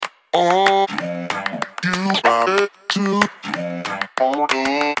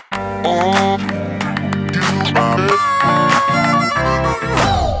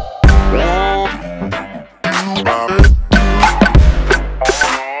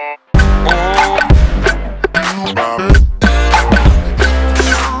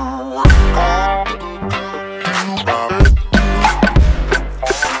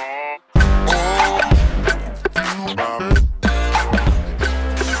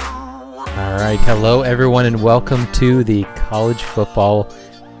Hello, everyone, and welcome to the College Football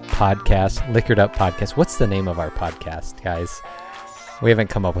Podcast, Liquored Up Podcast. What's the name of our podcast, guys? We haven't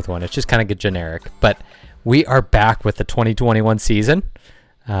come up with one. It's just kind of generic, but we are back with the 2021 season.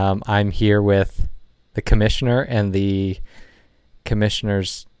 I'm here with the commissioner and the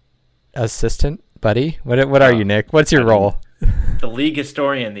commissioner's assistant, buddy. What are you, Nick? What's your role? The league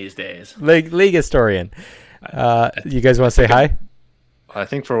historian these days. League historian. You guys want to say hi? I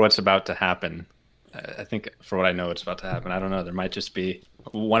think for what's about to happen, I think for what I know what's about to happen, I don't know. There might just be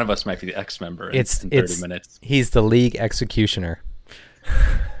one of us might be the ex-member in 30 minutes. He's the league executioner.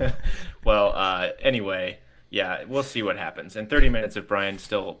 Well, anyway, yeah, we'll see what happens. In 30 minutes, if Brian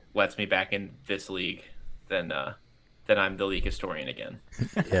still lets me back in this league, then I'm the league historian again.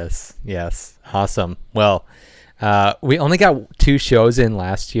 Yes. Awesome. Well, we only got 2 shows in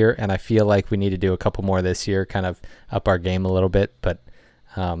last year, and I feel like we need to do a couple more this year, kind of up our game a little bit, but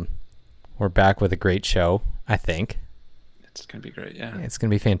we're back with a great show, I think. It's going to be great, yeah. It's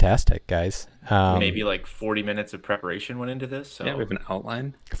going to be fantastic, guys. Maybe like 40 minutes of preparation went into this. So. Yeah, we have an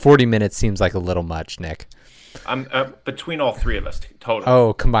outline. 40 minutes seems like a little much, Nick. I'm between all 3 of us, totally.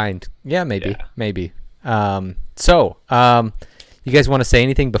 Oh, combined. Yeah, maybe. So, you guys want to say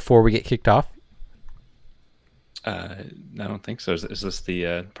anything before we get kicked off? I don't think so. Is this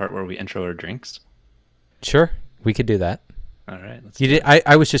the part where we intro our drinks? Sure, we could do that. All right.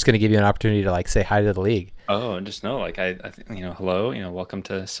 I was just going to give you an opportunity to say hi to the league. Oh, and just know, I think, hello, welcome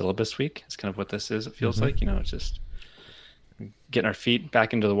to syllabus week. It's kind of what this is. It feels like, it's just getting our feet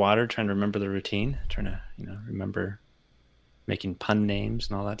back into the water, trying to remember the routine, trying to, remember making pun names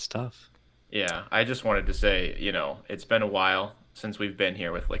and all that stuff. Yeah, I just wanted to say, it's been a while since we've been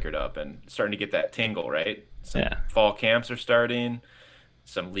here with Liquored Up and starting to get that tingle, right? Some fall camps are starting,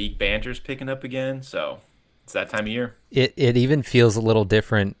 some league banter's picking up again, so it's that time of year. It even feels a little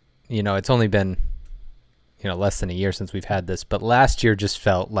different. It's only been, less than a year since we've had this, but last year just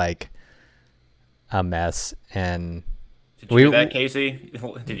felt like a mess. And Did you hear that, Casey?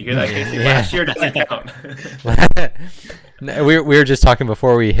 Yeah. Last year doesn't count. we were just talking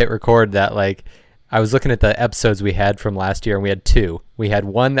before we hit record that, I was looking at the episodes we had from last year, and we had 2. We had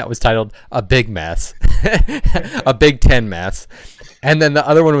one that was titled A Big Mess, a Big Ten Mess. And then the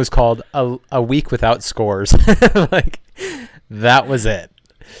other one was called A Week Without Scores. That was it.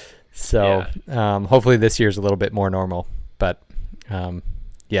 So hopefully this year's a little bit more normal. But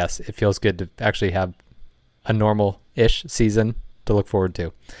yes, it feels good to actually have a normal-ish season to look forward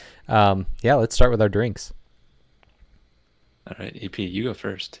to. Let's start with our drinks. All right, EP, you go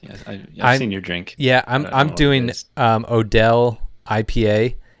first. Yeah, I've seen your drink. Yeah, I'm doing Odell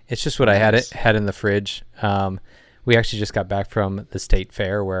IPA. It's just what I had in the fridge. We actually just got back from the state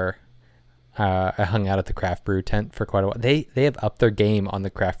fair where I hung out at the craft brew tent for quite a while. They have upped their game on the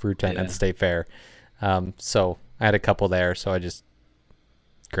craft brew tent at the state fair. So I had a couple there, so I just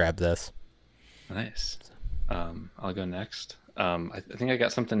grabbed this. Nice. I'll go next. I think I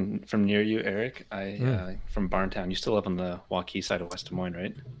got something from near you, Eric. From Barntown. You still live on the Waukee side of West Des Moines,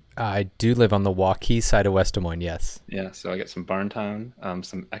 right? I do live on the Waukee side of West Des Moines, yes. Yeah, so I got some Barntown,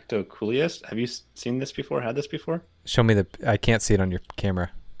 some Ecto Coolius. Have you seen this before? Had this before? Show me I can't see it on your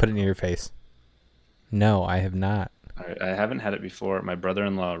camera. Put it near your face. No, I have not. All right, I haven't had it before. My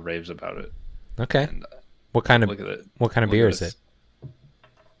brother-in-law raves about it. Okay. And, what kind of beer is it?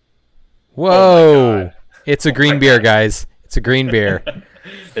 Whoa! Oh it's a green beer, guys. It's a green beer.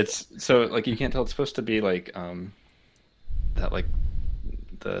 It's so you can't tell. It's supposed to be that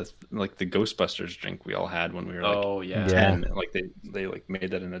the Ghostbusters drink we all had when we were 10. They made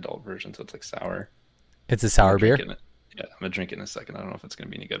that an adult version, so it's sour. It's a sour beer. Yeah, I'm gonna drink it in a second. I don't know if it's gonna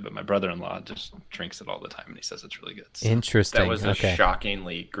be any good, but my brother-in-law just drinks it all the time, and he says it's really good. So. Interesting. That was a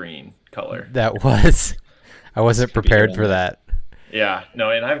shockingly green color. That was. I wasn't prepared for that. Yeah,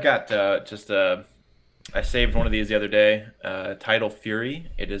 no, and I've got I saved one of these the other day. Tidal Fury.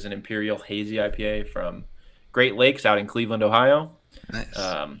 It is an Imperial Hazy IPA from Great Lakes out in Cleveland, Ohio. Nice.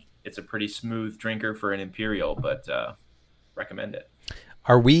 It's a pretty smooth drinker for an Imperial, but recommend it.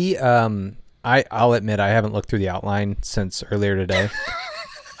 Are we? I'll admit I haven't looked through the outline since earlier today.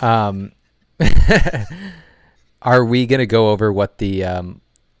 Are we going to go over what the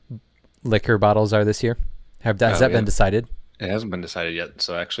liquor bottles are this year? Has that been decided? It hasn't been decided yet.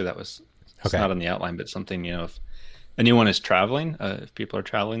 So actually, it's Okay. not on the outline, but something, if anyone is traveling, if people are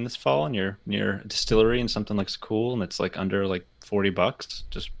traveling this fall and you're near a distillery and something looks cool and it's like under like $40,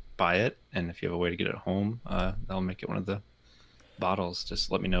 just buy it. And if you have a way to get it home, that'll make it one of the bottles.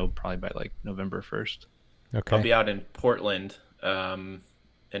 Just let me know, probably by like November 1st. Okay. I'll be out in Portland in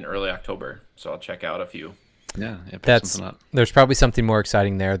early October, so I'll check out a few. Yeah, pick something up. There's probably something more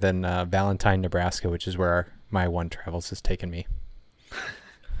exciting there than Valentine, Nebraska, which is where my one travels has taken me.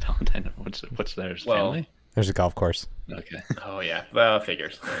 Valentine, what's there? Family? There's a golf course. Okay. Oh yeah, well,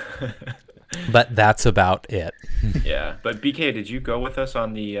 figures. But that's about it. Yeah, but BK, did you go with us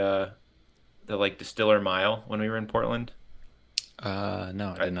on the like distiller mile when we were in Portland?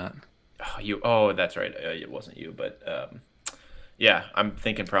 No, I did not. Oh, that's right. It wasn't you, but yeah, I'm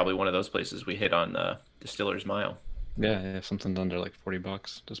thinking probably one of those places we hit on Distiller's Mile. Yeah, if something's under like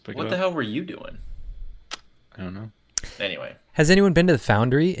 $40, just pick it up. What the hell were you doing? I don't know. Anyway, has anyone been to the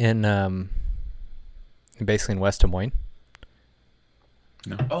Foundry in basically in West Des Moines?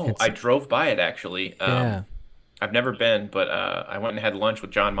 No. Oh, I drove by it actually. Yeah. I've never been, but I went and had lunch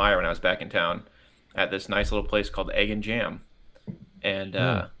with John Meyer when I was back in town at this nice little place called Egg and Jam, and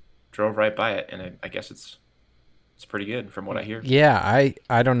drove right by it, and I guess it's pretty good from what I hear. Yeah,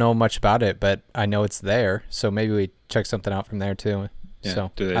 I don't know much about it, but I know it's there, so maybe we check something out from there too. Yeah.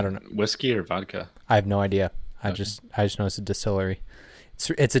 So I don't know. Whiskey or vodka? I have no idea. I Okay. just know it's a distillery.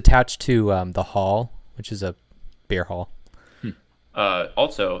 It's attached to the Hall, which is a beer hall.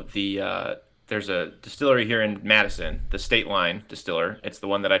 Also, there's a distillery here in Madison, the State Line Distiller. It's the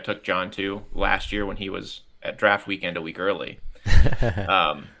one that I took John to last year when he was at draft weekend a week early.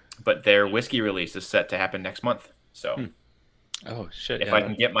 But their whiskey release is set to happen next month. So Oh shit! if I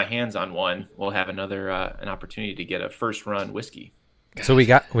can get my hands on one, we'll have another an opportunity to get a first run whiskey. So we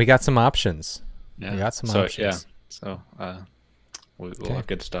got some options. Yeah. We got some so, options. Yeah. So we'll have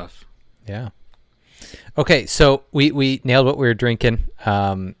good stuff. Yeah. Okay, so we nailed what we were drinking.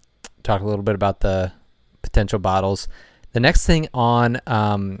 Talked a little bit about the potential bottles. The next thing on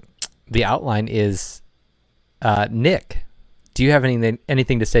the outline is Nick. Do you have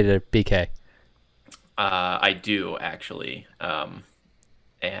anything to say to BK? I do actually,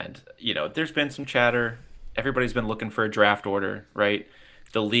 and there's been some chatter. Everybody's been looking for a draft order, right?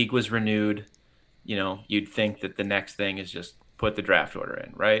 The league was renewed. You'd think that the next thing is just put the draft order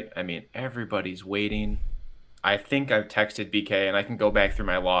in, right? I mean, everybody's waiting. I think I've texted BK, and I can go back through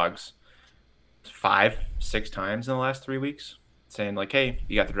my logs 5-6 times in the last 3 weeks saying like, hey,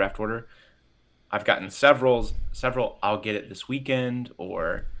 you got the draft order? I've gotten several, I'll get it this weekend,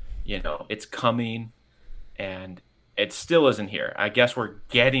 or, it's coming, and it still isn't here. I guess we're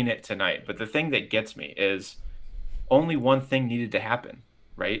getting it tonight. But the thing that gets me is only one thing needed to happen,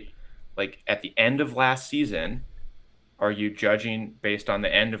 right? Like at the end of last season, are you judging based on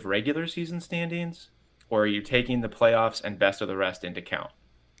the end of regular season standings, or are you taking the playoffs and best of the rest into count?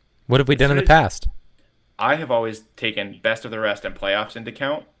 What have we done in the past? I have always taken best of the rest and playoffs into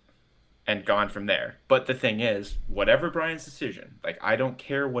count and gone from there. But the thing is, whatever Brian's decision, like I don't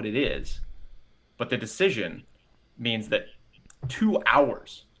care what it is, but the decision means that 2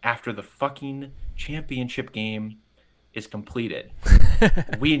 hours after the fucking championship game is completed,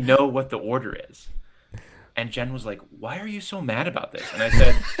 we know what the order is. And Jen was like, why are you so mad about this? And I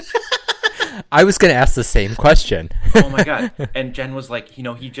said, I was going to ask the same question. oh my God. And Jen was like,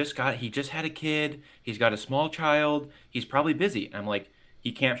 he just had a kid. He's got a small child. He's probably busy. And I'm like,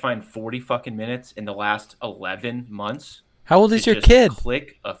 he can't find 40 fucking minutes in the last 11 months. How old is your just kid?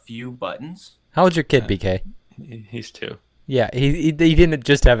 Click a few buttons. How old's your kid, BK? He's 2. Yeah, he didn't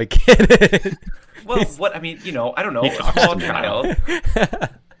just have a kid. Well, what I mean, I don't know, a small child.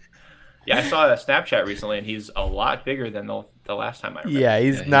 Yeah, I saw a Snapchat recently, and he's a lot bigger than the last time I remember. Yeah,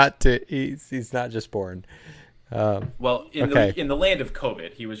 he's not just born. Well, in the land of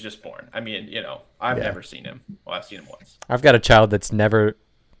COVID, he was just born. I mean, I've never seen him. Well, I've seen him once. I've got a child that's never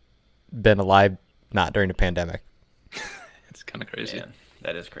been alive, not during a pandemic. It's kind of crazy. Man,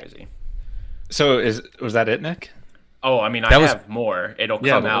 that is crazy. So was that it, Nick? Oh, I mean, I have more. It'll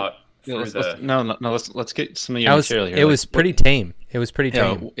come out. Let's get some of your material here. It was pretty tame. It was pretty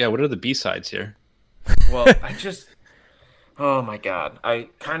tame. Yeah, what are the B-sides here? Well, oh my God. I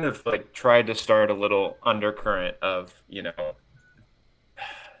kind of tried to start a little undercurrent of,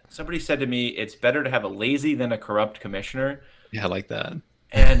 somebody said to me, it's better to have a lazy than a corrupt commissioner. Yeah, I like that.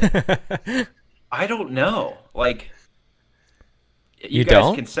 And I don't know. You guys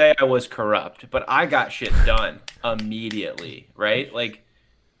don't? can say I was corrupt, but I got shit done immediately, right?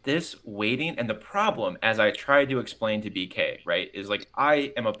 This waiting, and the problem, as I tried to explain to BK, right, is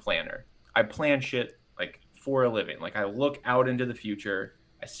I am a planner. I plan shit like for a living. Like I look out into the future,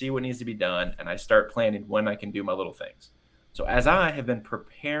 I see what needs to be done, and I start planning when I can do my little things. So as I have been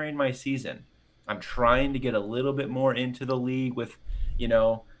preparing my season, I'm trying to get a little bit more into the league with, I'm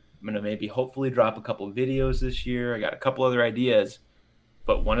going to maybe hopefully drop a couple of videos this year. I got a couple other ideas.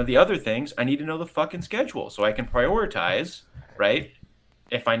 But one of the other things, I need to know the fucking schedule so I can prioritize, right?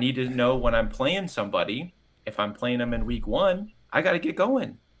 If I need to know when I'm playing somebody, if I'm playing them in week 1, I got to get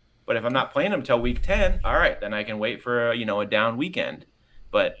going. But if I'm not playing them till week 10, all right, then I can wait for, a down weekend.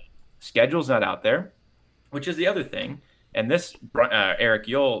 But schedule's not out there, which is the other thing. And this, Eric,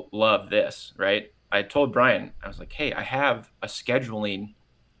 you'll love this, right? I told Brian, I was like, hey, I have a scheduling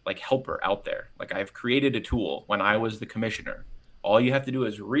like helper out there. Like I've created a tool when I was the commissioner. All you have to do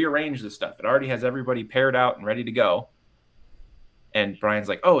is rearrange the stuff. It already has everybody paired out and ready to go. And Brian's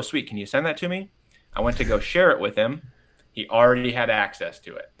like, oh, sweet. Can you send that to me? I went to go share it with him. He already had access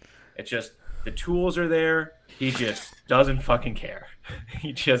to it. It's just the tools are there. He just doesn't fucking care.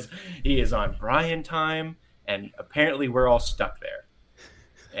 He is on Brian time. And apparently we're all stuck there.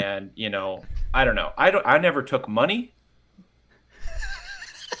 And, I don't know. I never took money.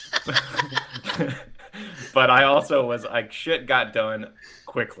 But I also was like, shit got done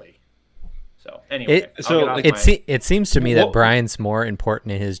quickly. So anyway, it seems to me that Brian's more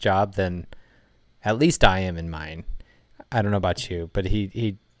important in his job than at least I am in mine. I don't know about you, but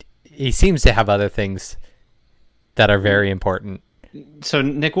he seems to have other things that are very important. So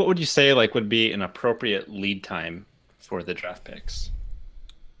Nick, what would you say would be an appropriate lead time for the draft picks?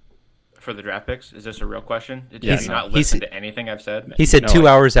 For the draft picks? Is this a real question? Did you not listen to anything I've said? He said 2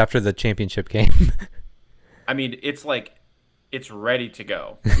 hours after the championship game. I mean, it's ready to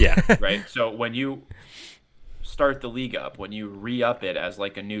go. Yeah. Right? So when you start the league up, when you re-up it as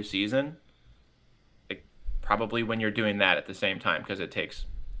a new season, probably when you're doing that at the same time, because it takes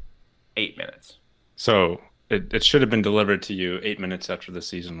 8 minutes. So it should have been delivered to you 8 minutes after the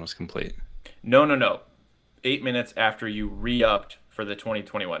season was complete. No. 8 minutes after you re-upped for the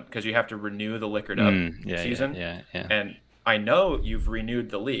 2021, because you have to renew the Liquored Up season. Yeah. And I know you've renewed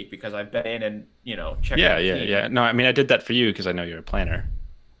the league because I've been in and, checked. Yeah. No, I mean, I did that for you because I know you're a planner.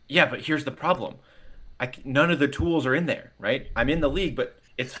 Yeah, but here's the problem. None of the tools are in there, right? I'm in the league, but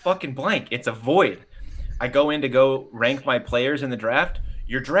it's fucking blank. It's a void. I go in to go rank my players in the draft.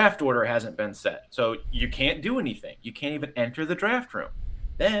 Your draft order hasn't been set, so you can't do anything. You can't even enter the draft room.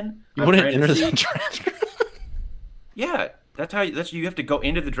 Then you wouldn't enter the draft room. Yeah, you have to go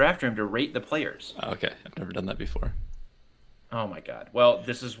into the draft room to rate the players. Okay, I've never done that before. Oh my god. Well,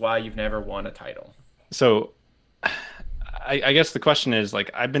 this is why you've never won a title. So, I guess the question is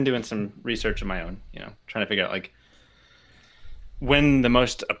I've been doing some research of my own, trying to figure out when the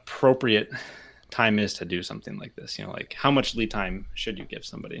most appropriate time is to do something like this. How much lead time should you give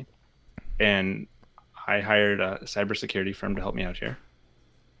somebody? And I hired a cybersecurity firm to help me out here,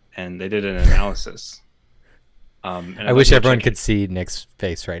 and they did an analysis. And I wish everyone could see Nick's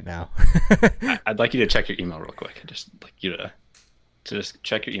face right now. I'd like you to check your email real quick. I'd just like you to just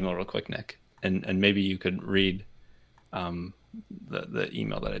check your email real quick, Nick, and maybe you could read the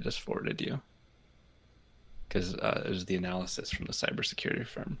email that I just forwarded you, because it was the analysis from the cybersecurity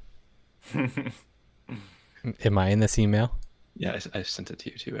firm. Am I in this email? Yeah, I sent it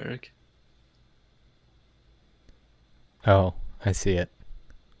to you too, Eric. Oh, I see it.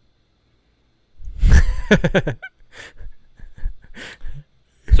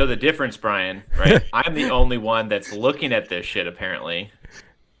 So the difference, Brian, right? I'm the only one that's looking at this shit, apparently.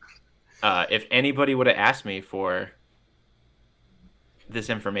 If anybody would have asked me for this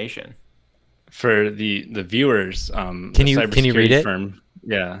information. For the viewers, can you read it? Firm,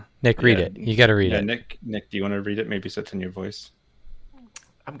 yeah. Nick, read it. You got to read it. Nick, do you want to read it? Maybe so it's in your voice.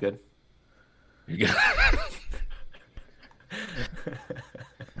 I'm good. You're good.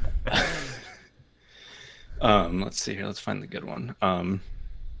 Let's see here. Let's find the good one.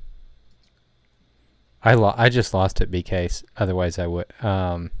 I just lost it, BK. Otherwise, I would.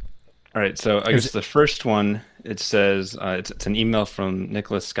 All right. So I guess the first one, it says it's an email from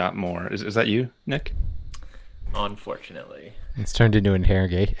Nicholas Scott Moore. Is that you, Nick? Unfortunately, it's turned into an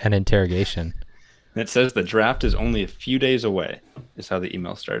interrogation. And it says the draft is only a few days away. Is how the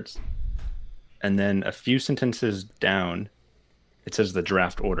email starts, and then a few sentences down, it says the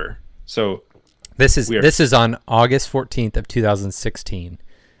draft order. So this is on August 14th of 2016.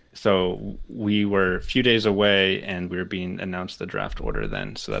 So we were a few days away, and we were being announced the draft order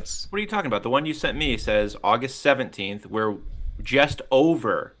then. So that's... What are you talking about? The one you sent me says August 17th. We're just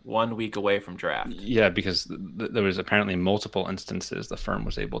over 1 week away from draft. Yeah, because there was apparently multiple instances the firm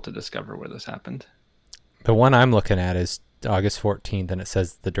was able to discover where this happened. The one I'm looking at is August 14th, and it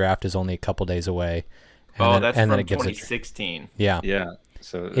says the draft is only a couple days away. And that's from 2016. Yeah.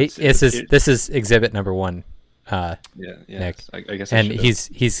 So this is exhibit number 1. Nick. I guess. And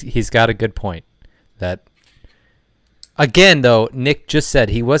he's got a good point. That again, though, Nick just said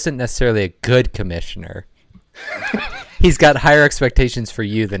he wasn't necessarily a good commissioner. He's got higher expectations for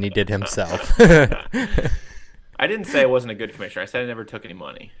you than he did himself. I didn't say I wasn't a good commissioner. I said I never took any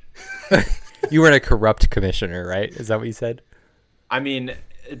money. You weren't a corrupt commissioner, right? Is that what you said? I mean,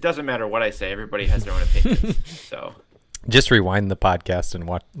 it doesn't matter what I say. Everybody has their own opinions. So just rewind the podcast and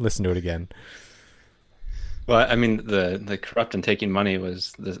listen to it again. Well, I mean, the corrupt and taking money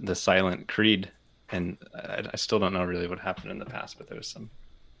was the silent Creed, and I still don't know really what happened in the past, but there was some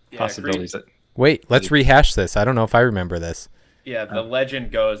possibilities that. Wait, let's rehash this. I don't know if I remember this. Yeah, the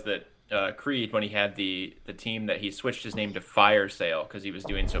legend goes that Creed, when he had the team that he switched his name to Fire Sale because he was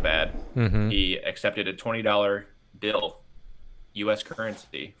doing so bad, he accepted a $20 bill, U.S.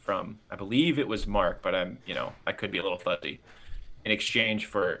 currency, from, I believe it was Mark, but I could be a little fuzzy, in exchange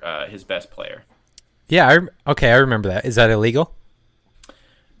for his best player. Yeah, I remember that. Is that illegal?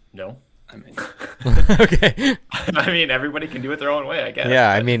 No. I mean, okay. I mean, everybody can do it their own way, I guess. Yeah,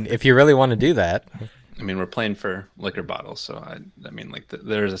 I mean, if you really want to do that. I mean, we're playing for liquor bottles, so I mean, like,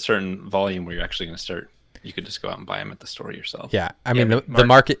 there's a certain volume where you're actually going to start. You could just go out and buy them at the store yourself. Yeah, I mean, the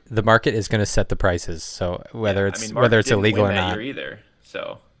market is going to set the prices. So whether it's illegal or not. Either.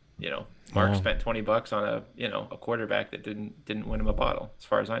 So Mark spent $20 on a quarterback that didn't win him a bottle, as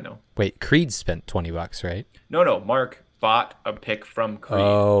far as I know. Wait, Creed spent $20, right? No, Mark bought a pick from Creed.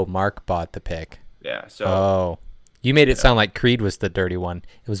 Oh, Mark bought the pick. Yeah. So. Oh, you made it sound like Creed was the dirty one.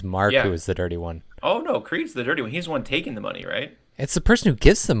 It was Mark who was the dirty one. Oh no, Creed's the dirty one. He's the one taking the money, right? It's the person who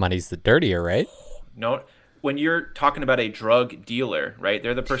gives the money's the dirtier, right? No. When you're talking about a drug dealer, right?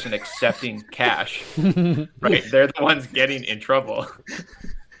 They're the person accepting cash, right? They're the ones getting in trouble.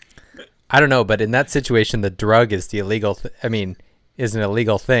 I don't know, but in that situation, the drug is the illegal. Is an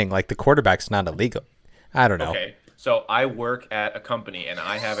illegal thing. Like the quarterback's not illegal. I don't know. Okay, so I work at a company and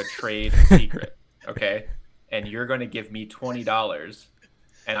I have a trade secret. Okay, and you're going to give me $20,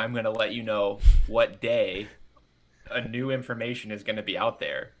 and I'm going to let you know what day a new information is going to be out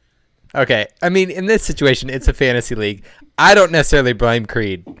there. Okay, I mean, in this situation, it's a fantasy league. I don't necessarily blame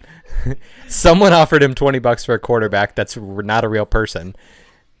Creed. Someone offered him $20 for a quarterback that's not a real person.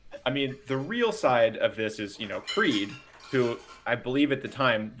 I mean, the real side of this is, Creed, who I believe at the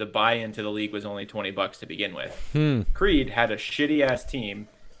time the buy-in to the league was only $20 to begin with. Creed had a shitty-ass team,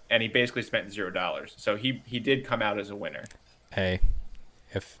 and he basically spent $0. So he did come out as a winner. Hey,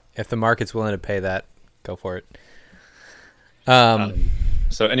 if the market's willing to pay that, go for it.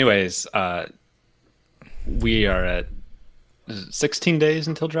 So anyways, we are at 16 days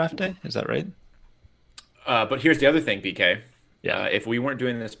until draft day. Is that right? But here's the other thing, BK. Yeah. If we weren't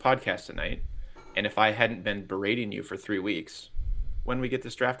doing this podcast tonight, and if I hadn't been berating you for 3 weeks, when we get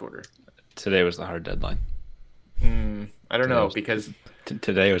this draft order? Today was the hard deadline. I don't know, because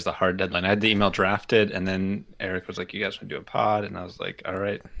today was the hard deadline. I had the email drafted, and then Eric was like, "You guys want to do a pod?" And I was like, "All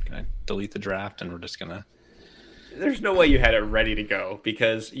right, can I delete the draft?" And we're just gonna. There's no way you had it ready to go,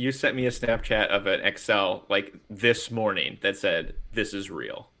 because you sent me a Snapchat of an Excel like this morning that said, "This is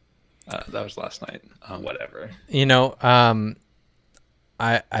real." That was last night. Whatever.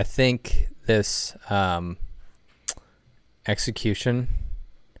 I think this execution,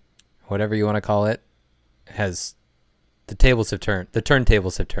 whatever you want to call it, has the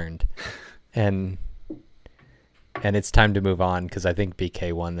turntables have turned, and it's time to move on, because I think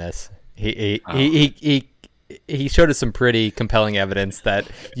BK won this. He showed us some pretty compelling evidence that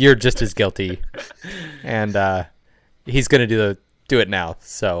you're just as guilty, and he's going to do it now.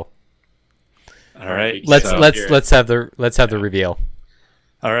 So, all right, let's have the reveal.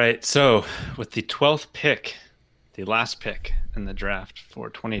 All right, so with the 12th pick, the last pick in the draft for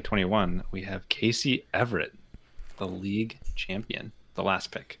 2021, we have Casey Everett, the league champion, the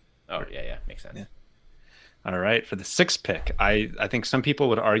last pick. Oh yeah, makes sense. Yeah. All right, for the 6th pick, I think some people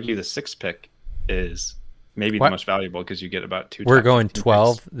would argue the 6th pick is maybe the most valuable, because you get about 2. We're going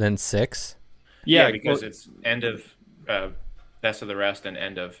 12, picks. Then 6. Yeah, because it's end of best of the rest and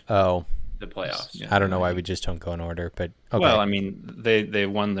end of the playoffs. Yeah. I don't know why we just don't go in order, but okay. Well, I mean, they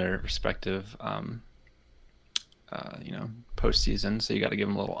won their respective postseason, so you got to give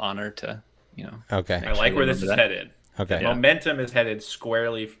them a little honor to Okay. I like where this is headed. Okay. The momentum is headed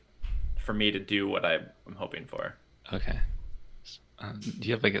squarely for me to do what I'm hoping for. Okay. Do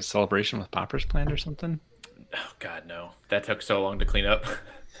you have like a celebration with poppers planned or something? Oh God, no! That took so long to clean up.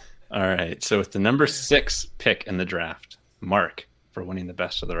 All right. So with the number 6 pick in the draft, Mark, for winning the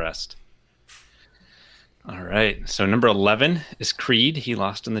best of the rest, All right. So number 11 is Creed. He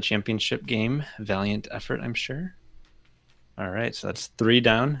lost in the championship game. Valiant effort, I'm sure. All right. So that's 3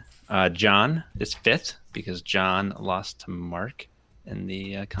 down. John is 5th because John lost to Mark in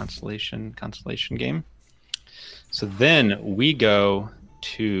the constellation game. So then we go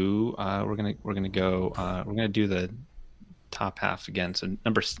to we're gonna do the top half again. So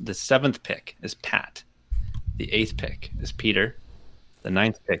the 7th pick is Pat. The 8th pick is Peter. The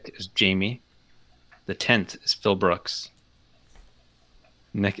 9th pick is Jamie. The 10th is Phil Brooks.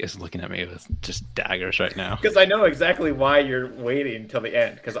 Nick is looking at me with just daggers right now. Because I know exactly why you're waiting till the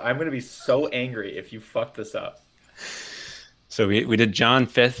end. Because I'm going to be so angry if you fuck this up. So we did John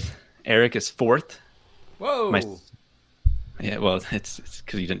 5th. Eric is 4th. Whoa. Yeah, well, it's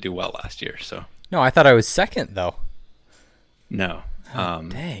because you didn't do well last year. So No, I thought I was 2nd, though. No.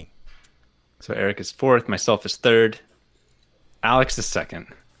 Dang. So Eric is 4th. Myself is 3rd. Alex is 2nd.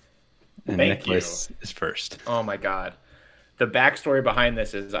 And Nicholas is 1st. Oh, my God. The backstory behind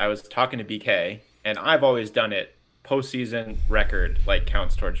this is I was talking to BK, and I've always done it postseason record, like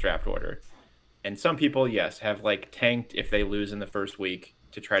counts towards draft order. And some people, yes, have like tanked if they lose in the first week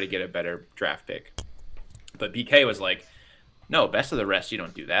to try to get a better draft pick. But BK was like, no, best of the rest, you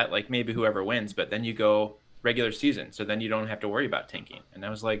don't do that. Like maybe whoever wins, but then you go regular season. So then you don't have to worry about tanking. And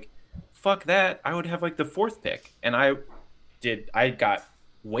I was like, fuck that. I would have like the 4th pick. And I got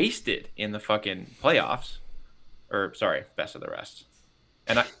wasted in the fucking playoffs. Or sorry, best of the rest.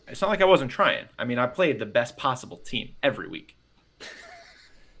 And it's not like I wasn't trying. I mean, I played the best possible team every week.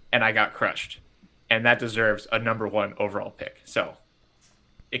 And I got crushed. And that deserves a number 1 overall pick. So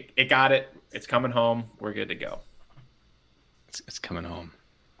it got it. It's coming home. We're good to go. It's coming home.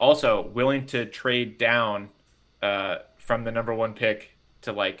 Also, willing to trade down from the number 1 pick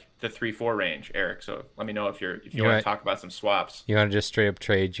to like the 3-4 range, Eric. So let me know if you want to talk about some swaps. You want to just straight up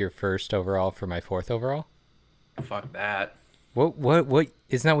trade your 1st overall for my 4th overall? Fuck that. What?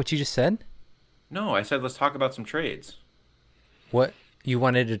 Isn't that what you just said? No, I said let's talk about some trades. What? You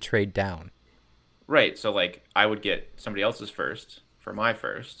wanted to trade down? Right. So like I would get somebody else's 1st for my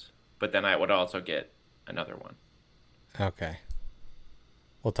 1st, but then I would also get another one. Okay.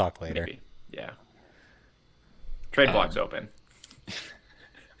 We'll talk later. Maybe. Yeah. Trade block's open.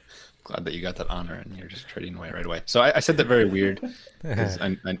 Glad that you got that honor and you're just trading away right away. So I said that very weird because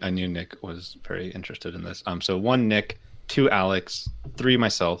I knew Nick was very interested in this. So 1 Nick, 2 Alex, 3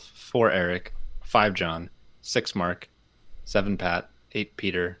 myself, 4 Eric, 5 John, 6 Mark, 7 Pat, 8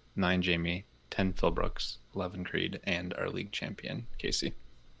 Peter, 9 Jamie, 10 Phil Brooks, 11 Creed, and our league champion, Casey.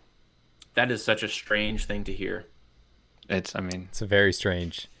 That is such a strange thing to hear. It's a very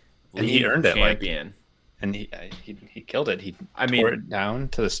strange. And he earned it, champion. And he killed it. He tore it down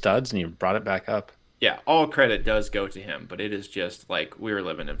to the studs and he brought it back up. Yeah, all credit does go to him, but it is just like we were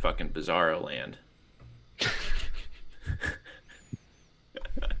living in fucking bizarro land.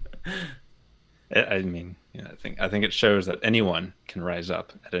 I think it shows that anyone can rise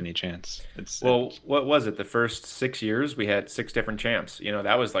up at any chance. What was it? The first 6 years we had 6 different champs.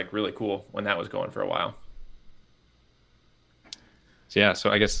 That was like really cool when that was going for a while. So yeah, so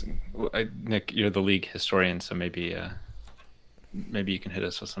I guess Nick, you're the league historian, so maybe you can hit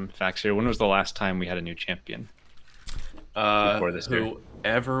us with some facts here. When was the last time we had a new champion? Before this year?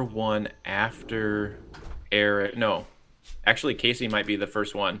 Whoever won after Eric? No, actually, Casey might be the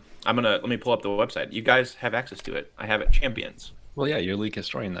first one. Let me pull up the website. You guys have access to it. I have it. Champions. Well, yeah, you're league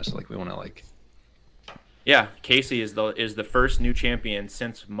historian, though, so we want to Yeah, Casey is the first new champion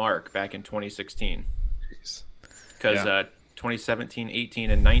since Mark back in 2016. Jeez. Because 2017,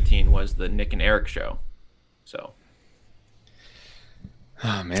 18, and 19 was the Nick and Eric show. So.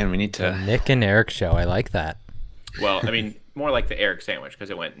 Oh man, we need to The Nick and Eric show. I like that. Well, more like the Eric sandwich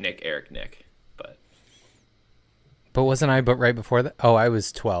because it went Nick, Eric, Nick. But wasn't I right before that? Oh, I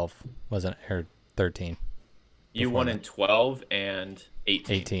was 12, wasn't I? Or 13. You won in 12 and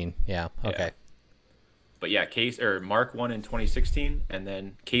 18. 18, yeah. Okay. Yeah. But yeah, Mark won in 2016, and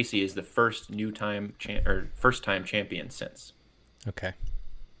then Casey is the first first time champion since. Okay,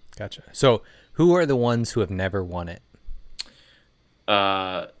 gotcha. So, who are the ones who have never won it?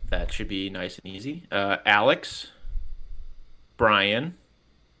 That should be nice and easy. Alex, Brian,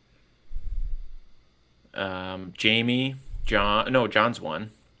 Jamie, John. No, John's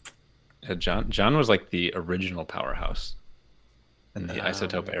won. Yeah, John was like the original powerhouse in the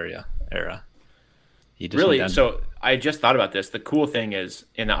Isotope era. He just really? So I just thought about this. The cool thing is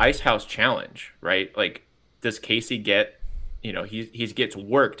in the Ice House Challenge, right? Like, does Casey get? He gets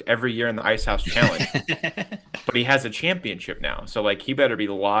worked every year in the Ice House Challenge, but he has a championship now. So like, he better be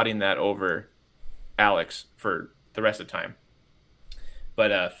lauding that over Alex for the rest of the time.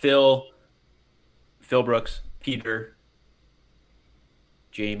 But Phil Phil Brooks, Peter,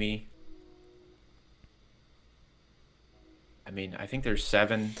 Jamie. I mean, I think there's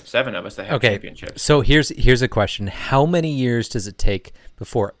seven of us that have championships. So here's a question. How many years does it take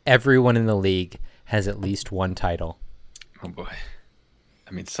before everyone in the league has at least one title? Oh boy.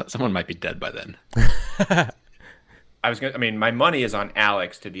 I mean, someone might be dead by then. My money is on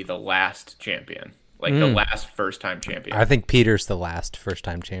Alex to be the last champion. Like the last first-time champion. I think Peter's the last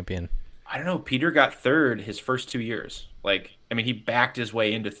first-time champion. I don't know. Peter got third his first 2 years. Like, I mean, he backed his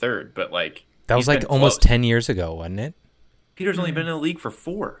way into third, but like that was like almost 10 years ago, wasn't it? Peter's only been in the league for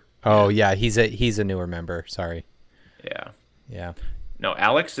 4. Oh yeah, he's a newer member. Sorry. Yeah. No,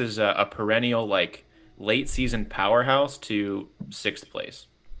 Alex is a perennial like late season powerhouse to 6th place.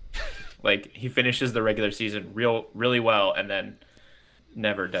 Like he finishes the regular season really well and then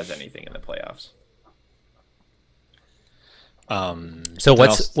never does anything in the playoffs. So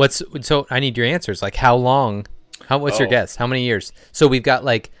I need your answers. Like how long? What's your guess? How many years? So we've got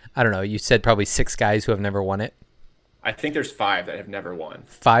like, I don't know, you said probably 6 guys who have never won it. I think there's 5 that have never won.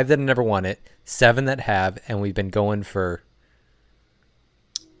 5 that have never won it, 7 that have, and we've been going for.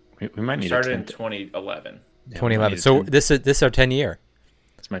 We might need started in 2011. Yeah, 2011. So this is our 10-year.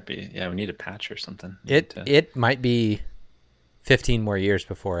 This might be. Yeah, we need a patch or something. It might be 15 more years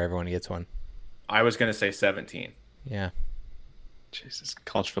before everyone gets one. I was gonna say 17. Yeah. Jesus,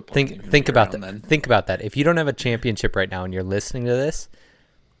 college football. Think about that. Then. Think about that. If you don't have a championship right now and you're listening to this,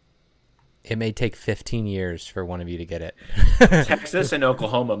 it may take 15 years for one of you to get it. Texas and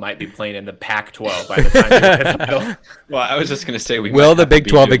Oklahoma might be playing in the Pac-12 by the time you get the title. Well, I was just going to say, will the Big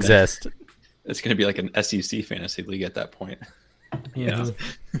 12 exist? It's going to be like an SEC fantasy league at that point. Yeah.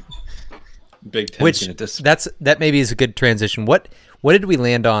 Big 10. That maybe is a good transition. What did we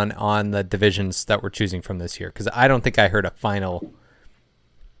land on the divisions that we're choosing from this year? Because I don't think I heard a final.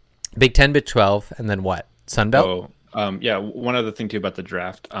 Big 10, Big 12, and then what? Sun Belt? Yeah, one other thing too about the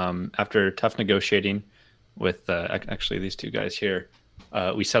draft. After tough negotiating with actually these 2 guys here,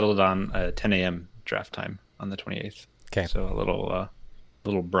 we settled on 10 a.m. draft time on the 28th. Okay. So a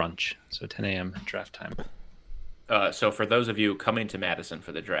little brunch. So 10 a.m. draft time. So for those of you coming to Madison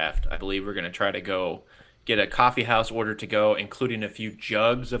for the draft, I believe we're going to try to go get a coffee house order to go, including a few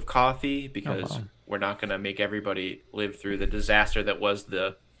jugs of coffee, because we're not going to make everybody live through the disaster that was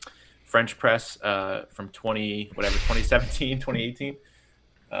the French press from 2017, 2018.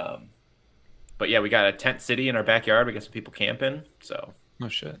 But yeah, we got a tent city in our backyard. We got some people camping. So no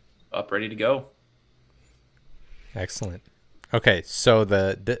shit. Up, ready to go. Excellent. Okay, so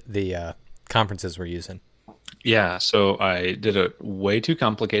the conferences we're using. Yeah, so I did it way too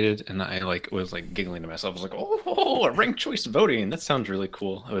complicated, and I was giggling to myself. I was like, "Oh, ranked choice voting. That sounds really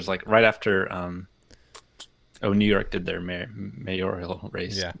cool." It was like right after New York did their mayoral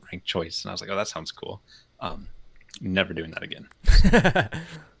race, ranked choice, and I was like, "Oh, that sounds cool." Never doing that again.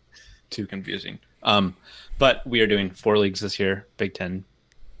 Too confusing. But we are doing 4 leagues this year: Big 10,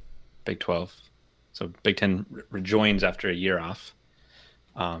 Big 12. So Big 10 rejoins after a year off.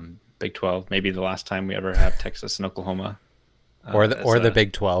 Big 12, maybe the last time we ever have Texas and Oklahoma, or the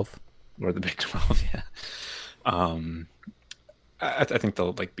Big 12, or the Big 12. Yeah. I think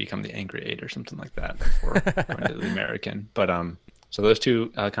they'll become the Angry 8 or something like that before going to the American. But so those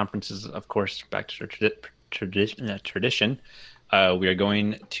 2 conferences, of course, back to tradition. We are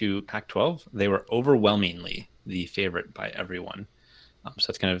going to Pac-12. They were overwhelmingly the favorite by everyone.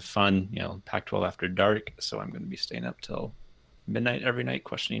 So it's kind of fun, Pac-12 after dark. So I'm going to be staying up till midnight every night,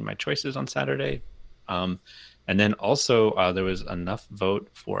 questioning my choices on Saturday. And then also there was enough vote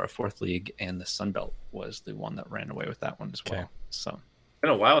for a 4th league, and the Sun Belt was the one that ran away with that one as well. So it's been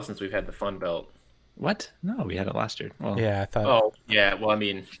a while since we've had the Fun Belt. What? No, we had it last year. Well, yeah, I thought. Oh, yeah. Well, I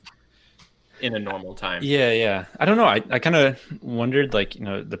mean, in a normal time. Yeah. I don't know. I kind of wondered,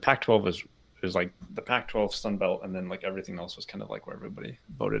 the Pac-12 was like the Pac-12 Sun Belt, and then everything else was kind of where everybody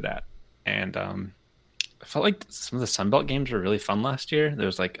voted at. And I felt like some of the Sun Belt games were really fun last year. There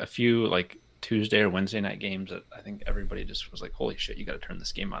was a few Tuesday or Wednesday night games that I think everybody just was like, "Holy shit, you got to turn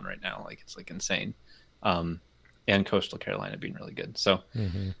this game on right now!" It's insane. And Coastal Carolina being really good, so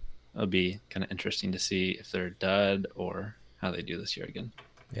it'll be kind of interesting to see if they're dud or how they do this year again.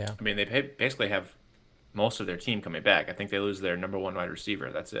 Yeah, I mean they basically have most of their team coming back. I think they lose their number 1 wide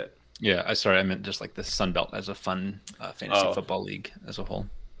receiver. That's it. Yeah, I meant just the Sun Belt as a fun fantasy football league as a whole.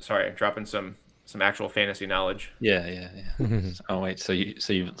 Sorry, I'm dropping some actual fantasy knowledge. Yeah. Oh wait, so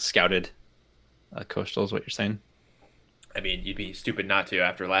you've scouted Coastal is what you're saying? I mean, you'd be stupid not to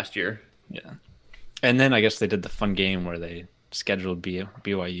after last year. Yeah. And then I guess they did the fun game where they scheduled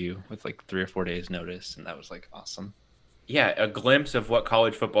BYU with 3 or 4 days notice, and that was awesome. yeah, a glimpse of what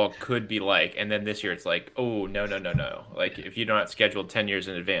college football could be like. And then this year it's like, oh, no, no, no, no. Like if you're not scheduled 10 years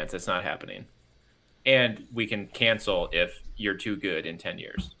in advance, it's not happening. And we can cancel if you're too good in 10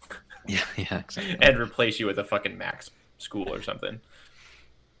 years. Yeah, exactly. And replace you with a fucking max school or something.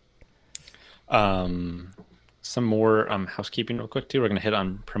 Some more housekeeping real quick too. We're going to hit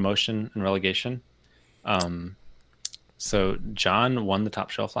on promotion and relegation. So John won the top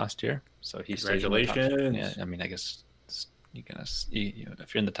shelf last year. So he stayed in the top shelf. Congratulations. Yeah, I mean, I guess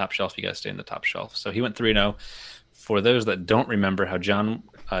if you're in the top shelf, you got to stay in the top shelf. So he went 3-0. For those that don't remember how John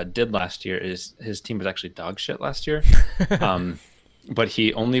did last year, is his team was actually dog shit last year. But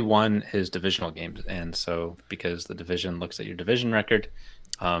he only won his divisional games, and so because the division looks at your division record,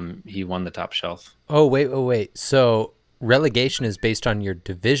 he won the top shelf. Oh, wait. So relegation is based on your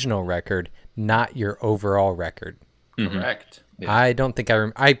divisional record, not your overall record. Correct. Yeah. I don't think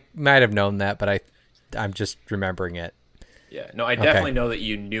I might have known that, but I'm just remembering it. Yeah. No, I definitely know that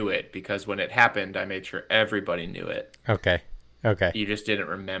you knew it because when it happened, I made sure everybody knew it. Okay. You just didn't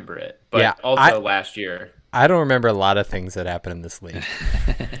remember it. But yeah, also last year. I don't remember a lot of things that happened in this league.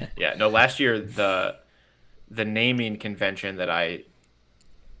 Yeah. No, last year the naming convention that I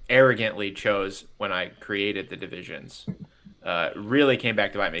arrogantly chose when I created the divisions really came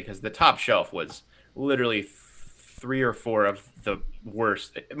back to bite me because the top shelf was literally 3 or 4 of the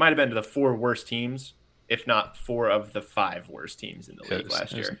worst. It might have been the 4 worst teams, if not 4 of the 5 worst teams in the league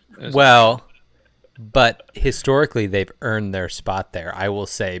last year. Well, but historically they've earned their spot there, I will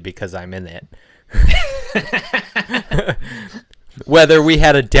say, because I'm in it. Whether we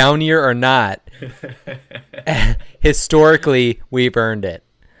had a down year or not, historically we've earned it.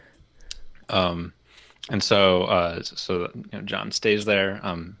 And so John stays there.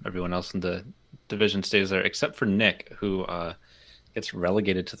 Everyone else in the division stays there except for Nick, who gets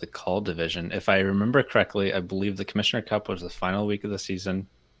relegated to the call division. If I remember correctly, I believe the Commissioner Cup was the final week of the season,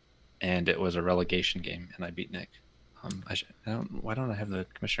 and it was a relegation game, and I beat Nick. Why don't I have the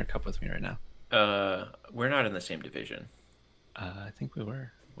Commissioner Cup with me right now? We're not in the same division. I think we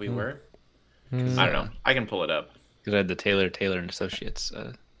were. We were? I don't know. I can pull it up. Because I had the Taylor and Associates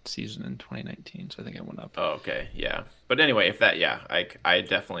season in 2019, so I think I went up. Oh, okay, yeah. But anyway, if that, yeah, I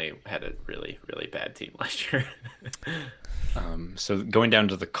definitely had a really, really bad team last year. So going down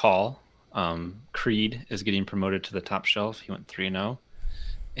to the call, Creed is getting promoted to the top shelf. He went 3-0.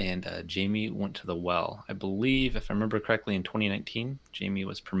 And Jamie went to the well. I believe, if I remember correctly, in 2019, Jamie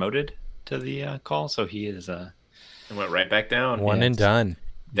was promoted to the call, so he is and went right back down. One and done.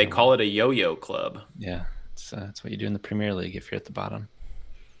 They call it a yo-yo club. Yeah, that's what you do in the Premier League if you're at the bottom.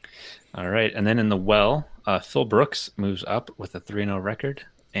 All right, and then in the well, Phil Brooks moves up with a 3-0 record.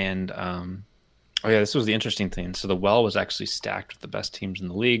 And, this was the interesting thing. So the well was actually stacked with the best teams in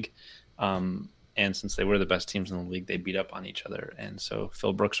the league. And since they were the best teams in the league, they beat up on each other. And so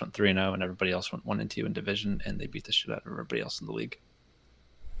Phil Brooks went 3-0, and everybody else went 1-2 in division, and they beat the shit out of everybody else in the league.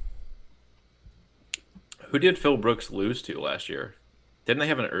 Who did Phil Brooks lose to last year? Didn't they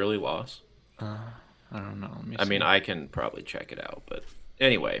have an early loss? I don't know. I mean, I can probably check it out. But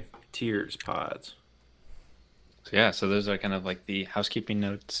anyway, tiers, pods. So those are kind of like the housekeeping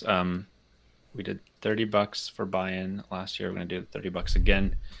notes. We did $30 for buy-in last year. We're going to do $30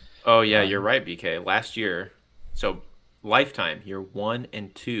 again. Oh, yeah, you're right, BK. Last year, so lifetime, you're 1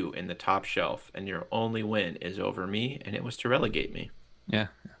 and 2 in the top shelf, and your only win is over me, and it was to relegate me. Yeah,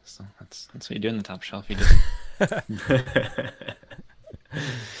 so that's what you do in the top shelf. You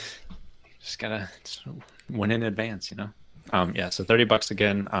just gotta win in advance, So $30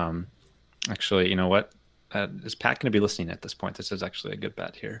 again. Actually, you know what? Is Pat going to be listening at this point? This is actually a good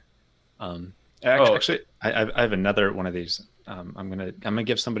bet here. Actually, I have another one of these. I'm gonna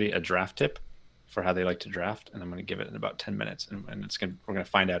give somebody a draft tip for how they like to draft, and I'm gonna give it in about 10 minutes, and we're gonna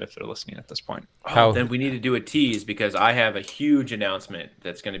find out if they're listening at this point. Then we need to do a tease because I have a huge announcement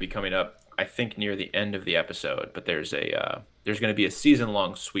that's going to be coming up. I think near the end of the episode, but there's going to be a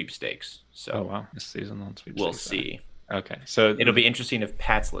season-long sweepstakes. So a season-long sweepstakes. We'll see. Okay, so it'll be interesting if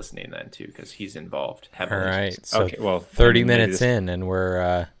Pat's listening then too, because he's involved heavily. All right, so 30 minutes in, and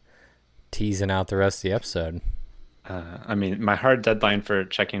we're teasing out the rest of the episode. My hard deadline for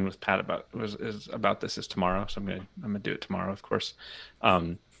checking with Pat about this is tomorrow, so I'm gonna do it tomorrow, of course.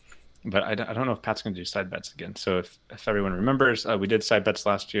 But I don't know if Pat's gonna do side bets again. So if everyone remembers, we did side bets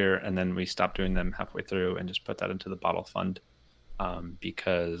last year, and then we stopped doing them halfway through and just put that into the bottle fund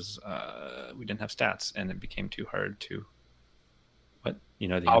because we didn't have stats and it became too hard to. What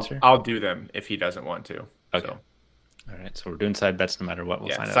the answer? I'll do them if he doesn't want to. Okay. So. All right, so we're doing side bets no matter what.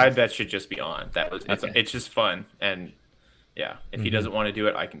 We'll find out. Side bets should just be on. It's just fun, and if he doesn't want to do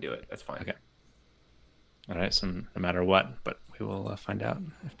it, I can do it. That's fine. Okay. All right, so no matter what, but we will find out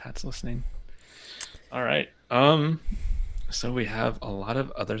if Pat's listening. All right. So we have a lot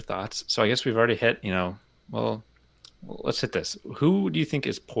of other thoughts. So I guess we've already hit, well, let's hit this. Who do you think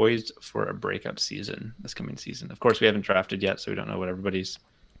is poised for a breakout season this coming season? Of course, we haven't drafted yet, so we don't know what everybody's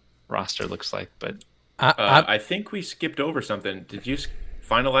roster looks like. But I think we skipped over something. Did you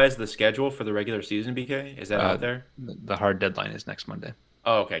finalize the schedule for the regular season, BK? Is that out there? The hard deadline is next Monday.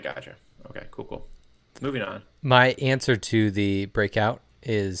 Oh, okay, gotcha. Okay, cool. Moving on. My answer to the breakout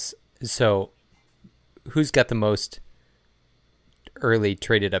is, so who's got the most early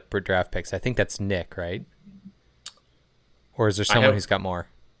traded up for draft picks? I think that's Nick, right? Or is there someone who's got more?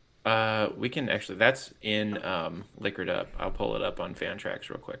 We can actually, that's in Liquored Up. I'll pull it up on Fantrax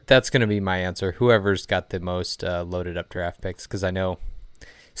real quick. That's going to be my answer. Whoever's got the most loaded up draft picks, because I know.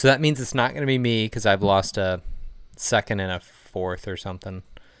 So that means it's not going to be me, because I've lost a second and a fourth or something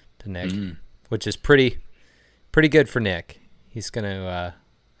to Nick, which is pretty good for Nick. He's going to,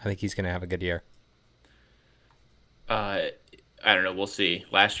 I think he's going to have a good year. I don't know. We'll see.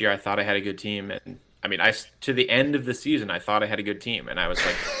 Last year, I thought I had a good team, and I mean, to the end of the season, I thought I had a good team, and I was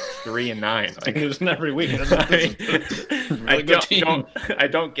like 3-9. Like, it was every week. I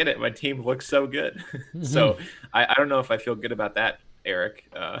don't get it. My team looks so good, so I don't know if I feel good about that,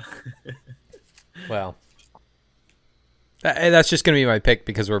 Eric. Well, that's just going to be my pick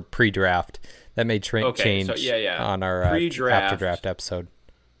because we're pre-draft. That may change on our after draft episode.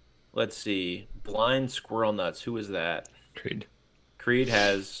 Let's see. Blind Squirrel Nuts. Who is that? Creed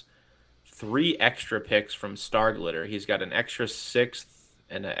has 3 extra picks from Star Glitter. He's got an extra 6th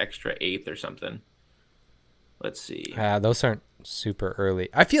and an extra 8th or something. Let's see. Those aren't super early.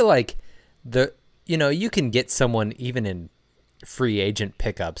 I feel like you can get someone even in free agent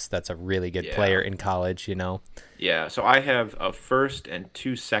pickups that's a really good player in college, Yeah, so I have a 1st and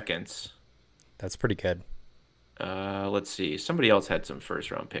 2 seconds. That's pretty good. Let's see. Somebody else had some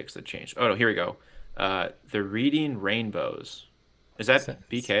 1st-round picks that changed. Oh, no, here we go. The Reading Rainbows. Is that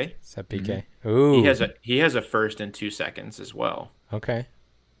BK? Is that BK? Mm-hmm. Ooh. He has a 1st and 2 seconds as well. Okay.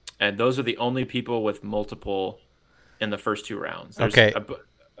 And those are the only people with multiple in the first 2 rounds. There's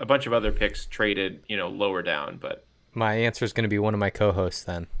a bunch of other picks traded, lower down, but my answer is going to be one of my co-hosts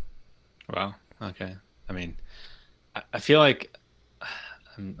then. Wow. Okay. I mean, I feel like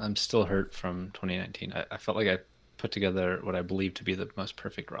I'm still hurt from 2019. I felt like I put together what I believe to be the most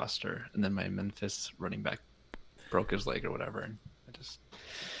perfect roster, and then my Memphis running back broke his leg or whatever, and I just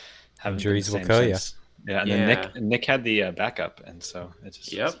haven't. Injuries will kill you. Yeah, and then Nick had the backup, and so it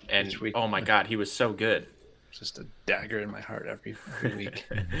just and oh my God, he was so good. Just a dagger in my heart every week.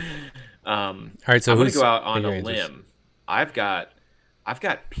 All right, so I'm gonna go out on a limb. I've got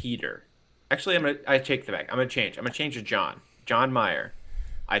Peter. Actually, I take the back. I'm gonna change to John Meyer.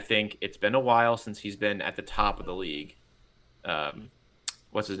 I think it's been a while since he's been at the top of the league.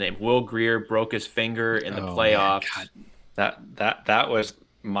 What's his name? Will Greer broke his finger in the playoffs. God. That was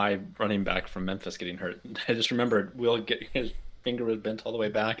my running back from Memphis getting hurt. I just remembered his finger was bent all the way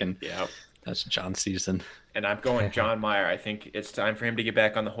back, and that's John's season. And I'm going John Meyer. I think it's time for him to get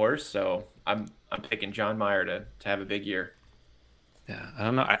back on the horse. So I'm picking John Meyer to have a big year. Yeah, I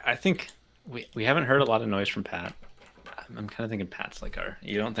don't know. I think we haven't heard a lot of noise from Pat. I'm kind of thinking Pat's like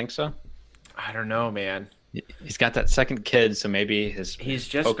you don't think so? I don't know, man. He's got that second kid, so maybe his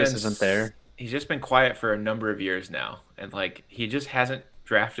focus isn't there. He's just been quiet for a number of years now, and he just hasn't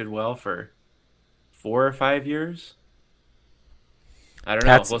drafted well for 4 or 5 years. I don't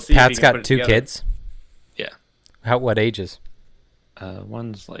know. We'll see. Pat's got 2 kids. Yeah. What ages?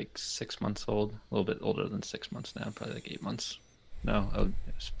 One's like 6 months old, a little bit older than 6 months now, probably like 8 months. No, it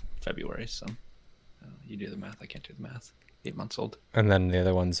was February, so you do the math. I can't do the math. 8 months old. And then the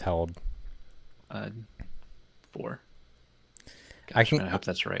other one's how old? 4. Gosh, I hope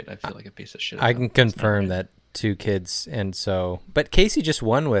that's right. I feel like a piece of shit. I can confirm that 2 kids, and so. But Casey just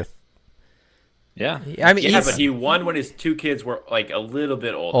won with. Yeah. I mean, but he won when his 2 kids were like a little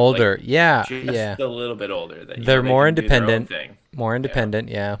bit older. Just a little bit older. They're more independent. More independent,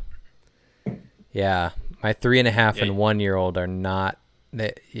 yeah. Yeah, my 3.5 and 1-year-old are not.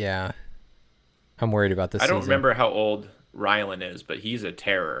 I'm worried about this. I don't remember how old Rylan is, but he's a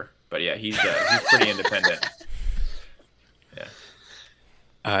terror. But yeah, he's pretty independent. Yeah.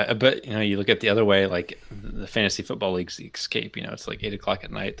 But you look at the other way, like the fantasy football league's the escape. It's like 8:00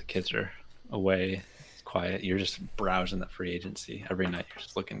 at night. The kids are away. It's quiet. You're just browsing that free agency every night. You're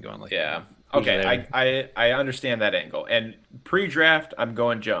just looking, going like, yeah. Okay, I understand that angle. And pre-draft, I'm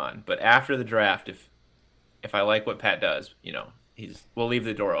going John. But after the draft, if I like what Pat does, we'll leave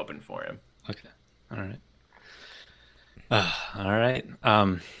the door open for him. Okay. All right. All right.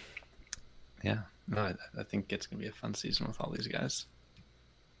 Yeah. No, I think it's gonna be a fun season with all these guys.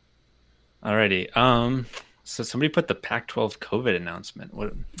 Alrighty. So somebody put the Pac-12 COVID announcement.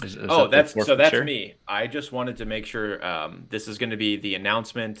 What is that's me. I just wanted to make sure this is going to be the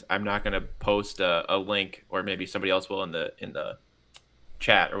announcement. I'm not going to post a link, or maybe somebody else will in the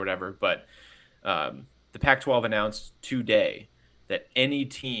chat or whatever. But the Pac-12 announced today that any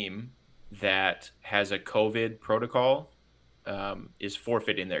team that has a COVID protocol is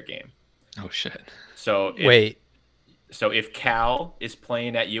forfeiting their game. Oh shit! So if Cal is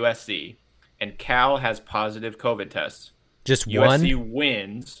playing at USC and Cal has positive COVID tests, just USC one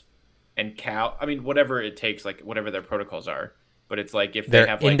wins, and Cal, I mean, whatever it takes, like whatever their protocols are. But it's like if they're they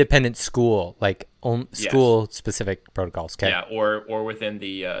have independent school, like school specific protocols. Okay. Yeah, or within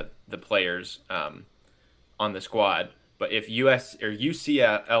the players on the squad. But if US or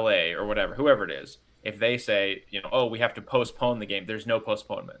UCLA or whatever, whoever it is, if they say, we have to postpone the game, there's no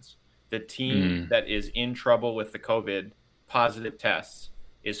postponements. The team that is in trouble with the COVID positive tests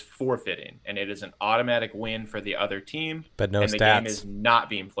is forfeiting, and it is an automatic win for the other team. But no and stats. The game is not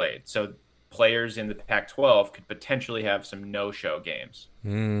being played. So players in the Pac-12 could potentially have some no-show games.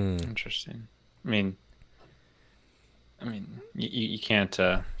 Interesting. I mean, you can't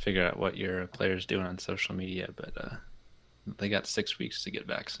figure out what your players doing on social media, but they got 6 weeks to get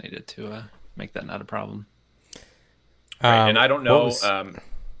vaccinated to make that not a problem. Right. And I don't know.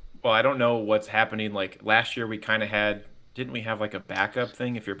 I don't know what's happening. Like last year, we kind of didn't we have like a backup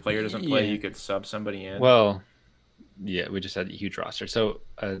thing? If your player doesn't play, you could sub somebody in. Well, yeah, we just had a huge roster. So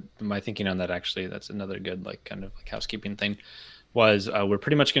my thinking on that, actually, that's another good kind of housekeeping thing, was we're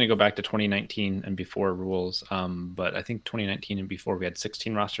pretty much going to go back to 2019 and before rules. But I think 2019 and before we had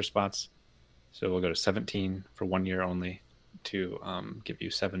 16 roster spots. So we'll go to 17 for 1 year only to give you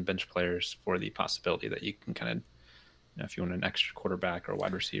 7 bench players for the possibility that you can kind of, if you want an extra quarterback or a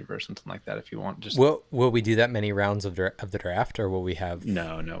wide receiver or something like that, if you want. Just will we do that many rounds of the draft, or will we have?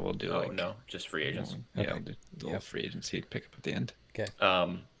 No, we'll do just free agents. The free agency pick up at the end. Okay.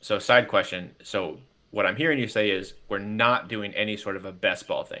 So side question. So what I'm hearing you say is we're not doing any sort of a best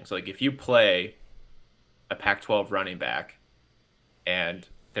ball thing. So like if you play a Pac-12 running back and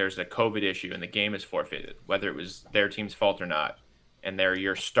there's a COVID issue and the game is forfeited, whether it was their team's fault or not, and they're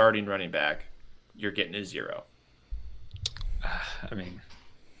your starting running back, you're getting a 0. I mean,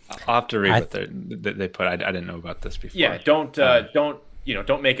 I'll have to read what they put. I didn't know about this before. Yeah,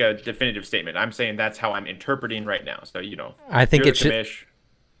 don't make a definitive statement. I'm saying that's how I'm interpreting right now. So I think it should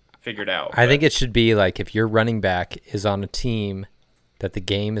figure it out. I think it should be like if your running back is on a team that the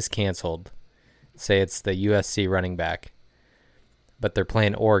game is canceled, say it's the USC running back, but they're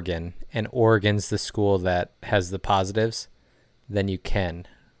playing Oregon, and Oregon's the school that has the positives, then you can.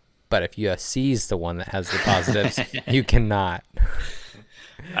 But if USC is the one that has the positives, you cannot.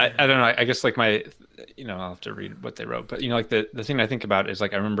 I don't know. I guess my, I'll have to read what they wrote. But, the thing I think about is I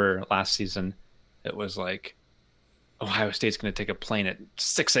remember last season, it was like Ohio State's going to take a plane at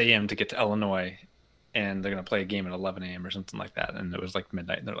 6 a.m. to get to Illinois, and they're going to play a game at 11 a.m. or something like that. And it was like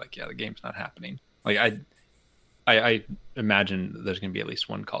midnight, and they're like, yeah, the game's not happening. Like I imagine there's going to be at least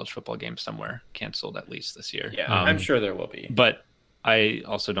one college football game somewhere canceled at least this year. Yeah, I'm sure there will be. But I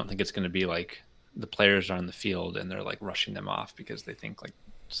also don't think it's going to be like the players are on the field and they're like rushing them off because they think like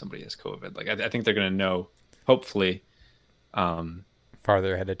somebody has COVID. Like I think they're going to know, hopefully,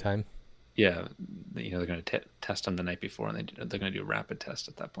 farther ahead of time. Yeah, they're going to test them the night before, and they're going to do a rapid test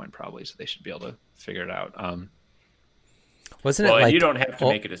at that point probably, so they should be able to figure it out. Wasn't it like you don't have to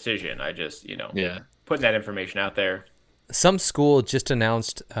make a decision? I just putting that information out there. Some school just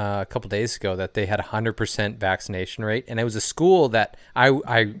announced a couple days ago that they had 100% vaccination rate, and it was a school that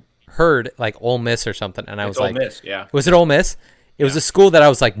I heard like Ole Miss or something, and I was like, Ole Miss, yeah. Was it Ole Miss? It was a school that I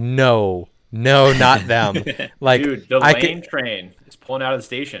was like, no, not them. Like, dude, the Lane train is pulling out of the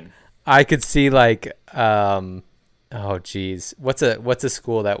station. I could see like, oh geez, what's a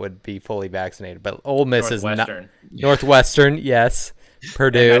school that would be fully vaccinated? But Ole Miss is not. Northwestern, yes.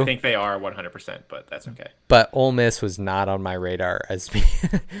 Purdue. And I think they are 100%, but that's okay. But Ole Miss was not on my radar as being.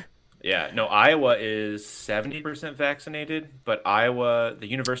 Yeah, no, Iowa is 70% vaccinated, but the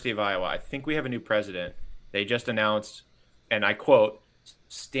University of Iowa, I think we have a new president. They just announced, and I quote,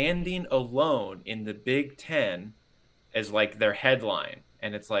 standing alone in the Big Ten as like their headline.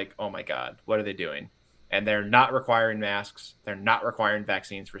 And it's like, oh my God, what are they doing? And they're not requiring masks. They're not requiring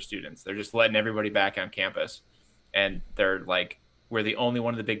vaccines for students. They're just letting everybody back on campus. And they're like, we're the only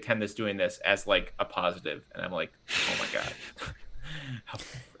one of the Big Ten that's doing this as like a positive. And I'm like, oh my God.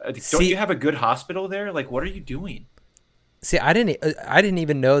 Don't you have a good hospital there? Like, what are you doing? See, I didn't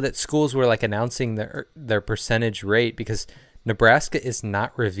even know that schools were like announcing their percentage rate, because Nebraska is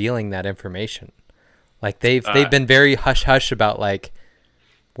not revealing that information. Like they've been very hush hush about like,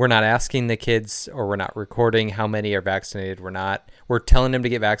 we're not asking the kids or we're not recording how many are vaccinated. We're telling them to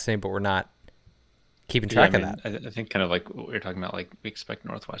get vaccinated, but we're not keeping track of that. I think kind of like what we were talking about, like we expect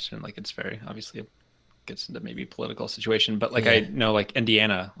Northwestern, like it's very obviously gets into maybe political situation, but like I know like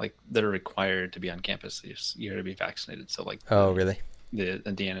Indiana, like they're required to be on campus this year to be vaccinated. So like, oh really? The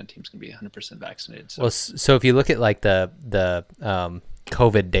Indiana team's gonna be 100% vaccinated. So. Well, so if you look at like the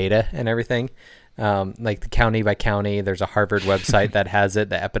COVID data and everything, like the county by county, there's a Harvard website that has it,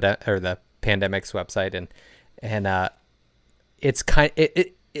 the pandemics website, and it's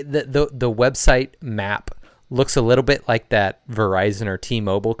the website map looks a little bit like that Verizon or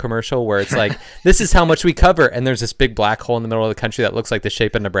T-Mobile commercial where it's like, this is how much we cover, and there's this big black hole in the middle of the country that looks like the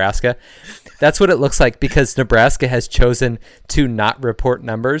shape of Nebraska. That's what it looks like because Nebraska has chosen to not report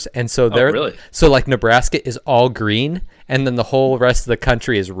numbers, and so really? So like Nebraska is all green, and then the whole rest of the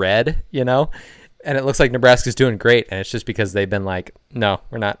country is red, you know, and it looks like Nebraska's doing great, and it's just because they've been like, no,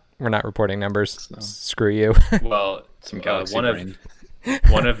 we're not reporting numbers. So. Screw you. Well,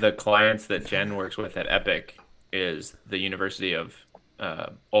 one of the clients that Jen works with at Epic is the University of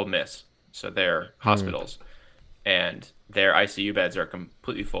Ole Miss. So their hospitals and their ICU beds are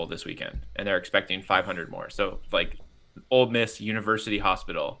completely full this weekend, and they're expecting 500 more. So like Ole Miss University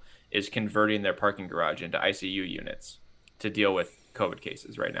Hospital is converting their parking garage into ICU units to deal with COVID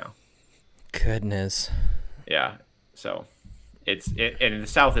cases right now. Goodness. Yeah. So and the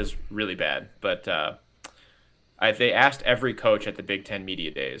South is really bad, but they asked every coach at the Big Ten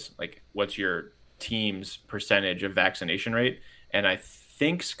Media Days, like, what's your team's percentage of vaccination rate? And I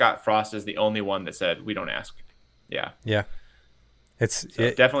think Scott Frost is the only one that said, we don't ask. Yeah. Yeah.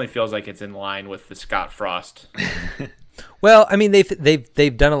 It definitely feels like it's in line with the Scott Frost. Well, I mean,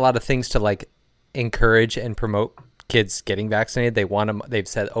 they've done a lot of things to like encourage and promote kids getting vaccinated. They've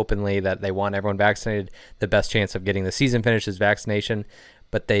said openly that they want everyone vaccinated. The best chance of getting the season finished is vaccination.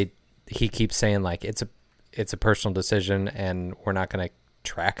 But he keeps saying like, it's a personal decision, and we're not going to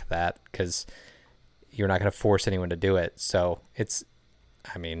track that because you're not going to force anyone to do it. So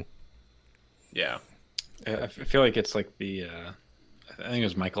yeah. I feel like it's like I think it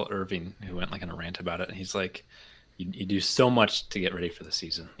was Michael Irving who went like on a rant about it. And he's like, you do so much to get ready for the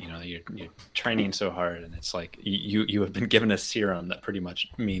season. You know, you're training so hard, and it's like you have been given a serum that pretty much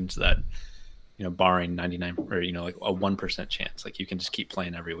means that, you know, barring 99 or, you know, like a 1% chance, like you can just keep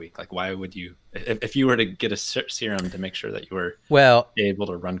playing every week. Like, why would you, if you were to get a serum to make sure that you were able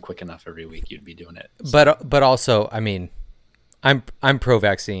to run quick enough every week, you'd be doing it. So. But also, I mean, I'm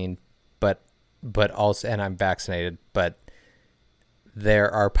pro-vaccine, but also, and I'm vaccinated, but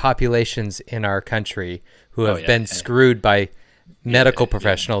there are populations in our country who have been screwed by medical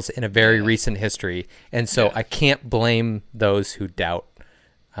professionals in a very recent history. And so I can't blame those who doubt,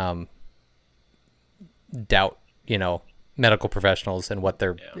 you know, medical professionals and what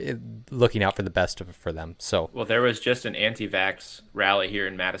they're looking out for the best for them. So, well, there was just an anti-vax rally here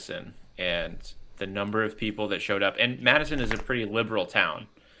in Madison, and the number of people that showed up, and Madison is a pretty liberal town.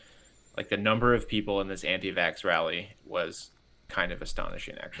 Like the number of people in this anti-vax rally was kind of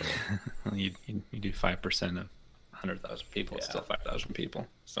astonishing, actually. you do 5% of 100,000 people, it's still 5,000 people.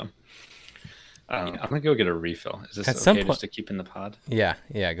 So I'm gonna go get a refill. Is this okay just to keep in the pod? Yeah,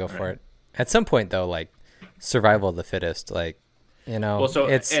 go for it. At some point, though, like survival of the fittest, like, you know, well, so,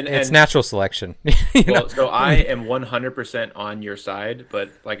 it's natural selection. So I am 100% on your side, but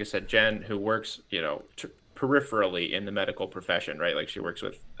like I said, Jen, who works, you know, peripherally in the medical profession, right? Like she works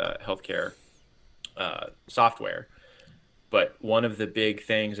with healthcare software. But one of the big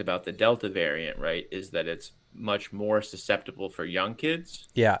things about the Delta variant, right, is that it's much more susceptible for young kids.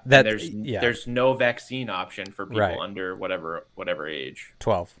 Yeah, there's no vaccine option for people under whatever age.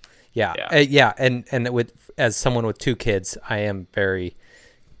 12. Yeah. And with as someone with 2 kids, I'm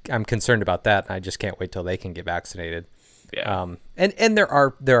concerned about that, and I just can't wait till they can get vaccinated. Yeah. And there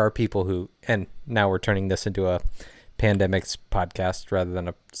are people who, and now we're turning this into a pandemics podcast rather than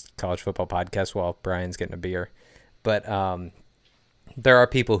a college football podcast while Brian's getting a beer. But there are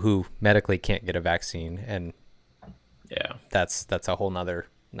people who medically can't get a vaccine, and that's a whole nother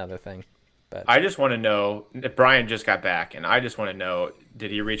thing. But I just want to know, Brian just got back, and I just want to know,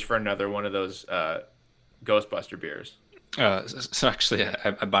 did he reach for another one of those Ghostbuster beers? So actually,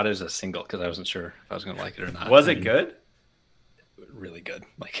 I bought it as a single because I wasn't sure if I was going to like it or not. Was it good? Really good.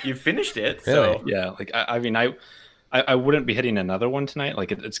 Like you finished it, really? So yeah. Like I mean, I wouldn't be hitting another one tonight.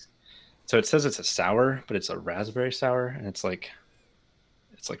 Like it's. So it says it's a sour, but it's a raspberry sour, and it's like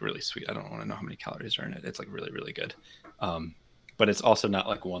really sweet. I don't want to know how many calories are in it. It's like really, really good. But it's also not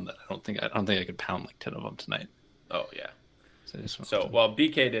like one that I don't think I could pound like 10 of them tonight. Oh yeah. So while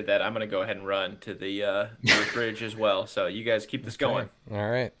BK did that, I'm going to go ahead and run to the bridge as well. So you guys keep this going. All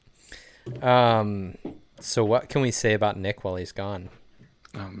right. So what can we say about Nick while he's gone?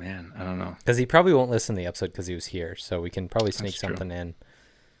 Oh man, I don't know. Because he probably won't listen to the episode because he was here, so we can probably sneak something in.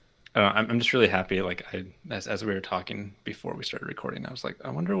 I'm just really happy. Like as we were talking before we started recording, I was like, I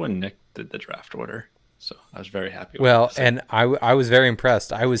wonder when Nick did the draft order. So I was very happy. Well, and I was very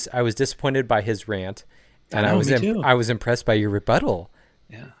impressed. I was disappointed by his rant, and I was impressed by your rebuttal.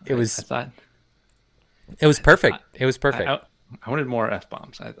 Yeah, it was perfect. I, it was perfect. I wanted more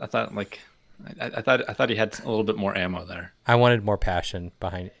F-bombs. I thought like. I thought he had a little bit more ammo there. I wanted more passion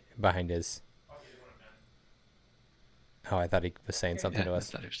behind his. Oh, I thought he was saying something to us.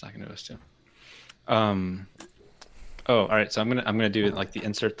 I thought he was talking to us too. All right. So I'm gonna do like the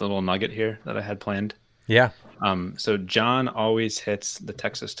insert the little nugget here that I had planned. Yeah. So John always hits the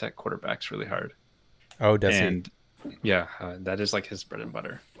Texas Tech quarterbacks really hard. Oh, does he? And yeah, that is like his bread and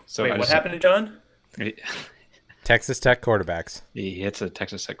butter. So wait, what happened to John? Texas Tech quarterbacks. He hits the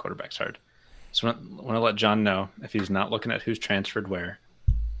Texas Tech quarterbacks hard. So I want to let John know, if he's not looking at who's transferred where,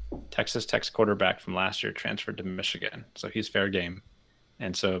 Texas Tech's quarterback from last year transferred to Michigan. So he's fair game.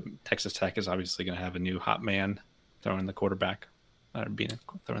 And so Texas Tech is obviously going to have a new hot man throwing the quarterback. Throwing the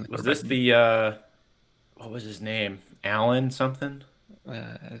quarterback. Was this the, what was his name? Allen something?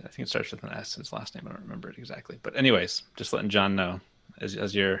 I think it starts with an S. His last name, I don't remember it exactly. But anyways, just letting John know,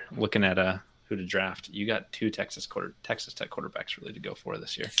 as you're looking at who to draft, you got two Texas Tech quarterbacks really to go for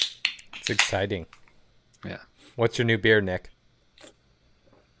this year. It's exciting. Yeah. What's your new beer, Nick?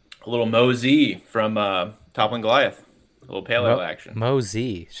 A little Mosey from Toppling Goliath. A little pale ale action.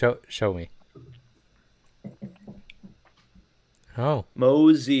 Mosey. Show me. Oh.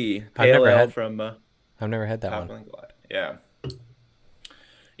 Mosey. Pale ale from I've never had that Toppling one. Goliath. Yeah.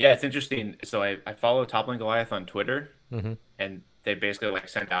 Yeah, it's interesting. So I follow Toppling Goliath on Twitter, and they basically like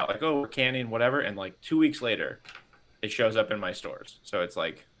sent out like, oh, we're canning whatever, and like 2 weeks later, it shows up in my stores. So it's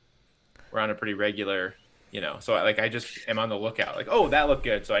like we're on a pretty regular, so I just am on the lookout. Like, oh, that looked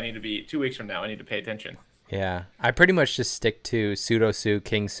good. So I need to be 2 weeks from now. I need to pay attention. Yeah, I pretty much just stick to Pseudo Sue,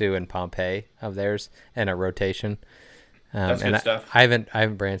 King Sue, and Pompeii of theirs in a rotation. That's good stuff. I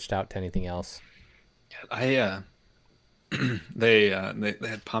haven't branched out to anything else. They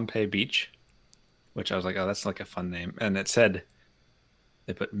had Pompeii Beach, which I was like, oh, that's like a fun name, and it said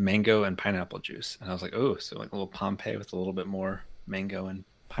they put mango and pineapple juice, and I was like, oh, so like a little Pompeii with a little bit more mango and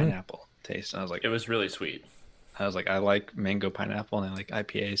pineapple taste. And I was like, it was really sweet. I was like, I like mango pineapple, and I like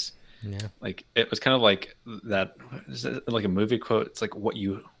IPAs. Yeah, like it was kind of like that. Is it like a movie quote? It's like what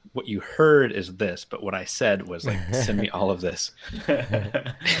you heard is this, but what I said was like, send me all of this.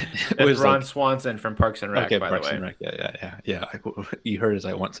 It was Ron like, Swanson from Parks and Rec, by Parks the way. And Rec. Yeah. What you heard is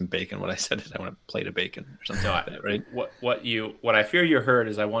I want some bacon. What I said is I want a plate of bacon or something like that, right? What I fear you heard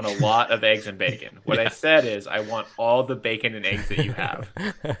is I want a lot of eggs and bacon. What I said is I want all the bacon and eggs that you have.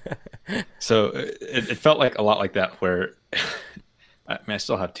 So it felt like a lot like that, where I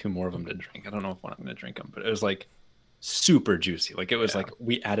still have two more of them to drink. I don't know if I'm going to drink them, but it was like super juicy. Like it was like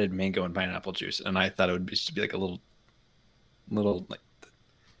we added mango and pineapple juice, and I thought it would just be like a little like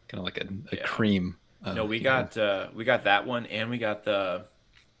kind of like a cream. No, we got that one, and we got the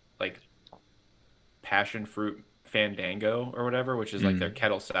like passion fruit Fandango or whatever, which is like their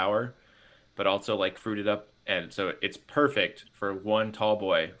kettle sour, but also like fruited up, and so it's perfect for one tall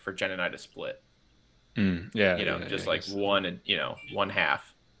boy for Jen and I to split. One and one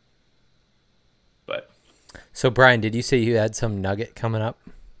half. But so Brian, did you say you had some nugget coming up?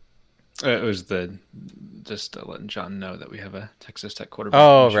 It was just letting John know that we have a Texas Tech quarterback.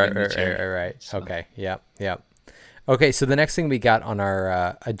 Oh, right. So. Okay, yep. Okay, so the next thing we got on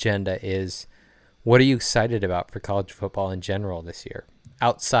our agenda is, what are you excited about for college football in general this year,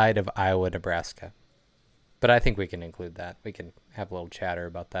 outside of Iowa, Nebraska? But I think we can include that. We can have a little chatter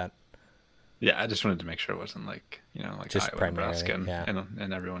about that. Yeah, I just wanted to make sure it wasn't like just Iowa, Nebraska,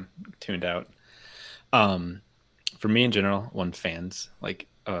 and everyone tuned out. For me in general, when fans like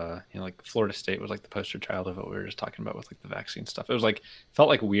Florida State was like the poster child of what we were just talking about with like the vaccine stuff. It was like felt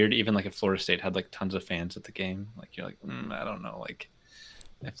like weird, even like if Florida State had like tons of fans at the game. Like you're like, I don't know, like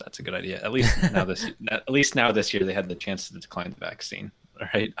if that's a good idea. At least now this year they had the chance to decline the vaccine,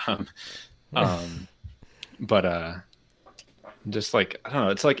 right? But just like, I don't know,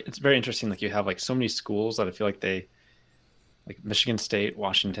 it's very interesting. Like you have like so many schools that I feel like they, like Michigan State,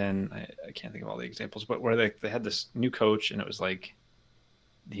 Washington, I can't think of all the examples, but where they had this new coach, and it was like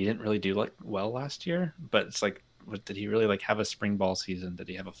he didn't really do like well last year, but it's like, did he really like have a spring ball season? Did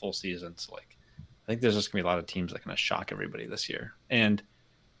he have a full season? So like, I think there's just gonna be a lot of teams that kind of shock everybody this year, and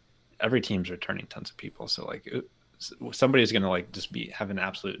every team's returning tons of people. So like, somebody's going to like just have an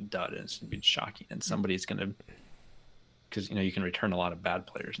absolute dud and it's going to be shocking. And somebody's going to, because, you can return a lot of bad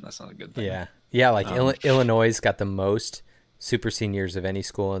players and that's not a good thing. Yeah. Yeah. Like Illinois got the most super seniors of any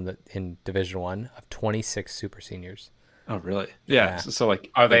school in Division I of 26 super seniors. Oh, really? Yeah. So like,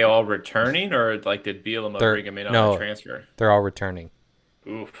 are they all returning, or like did Bielema bring them in on a transfer? They're all returning.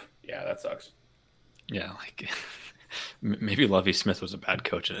 Oof. Yeah, that sucks. Yeah, like maybe Lovie Smith was a bad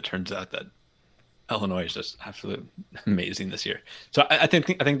coach, and it turns out that Illinois is just absolutely amazing this year. So I think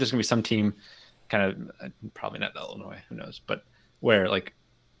there's gonna be some team, kind of probably not Illinois, who knows, but where like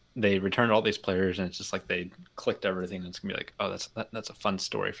they returned all these players, and it's just like they clicked everything, and it's gonna be like, oh, that's a fun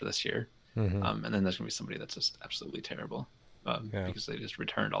story for this year. Mm-hmm. And then there's gonna be somebody that's just absolutely terrible because they just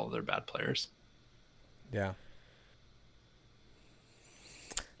returned all of their bad players. Yeah.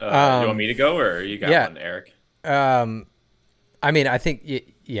 You want me to go, or you got one, Eric? I mean, I think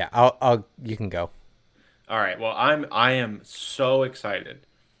I'll you can go. All right. Well, I am so excited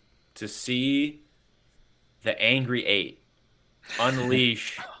to see the Angry Eight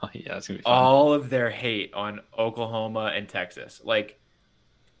unleash that's gonna be fun. all of their hate on Oklahoma and Texas. Like,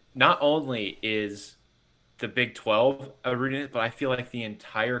 not only is the Big 12 rooting it, but I feel like the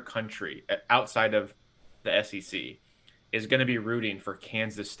entire country outside of the SEC is going to be rooting for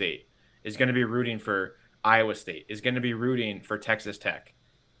Kansas State, is going to be rooting for Iowa State, is going to be rooting for Texas Tech.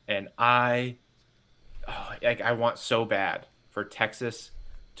 And I want so bad for Texas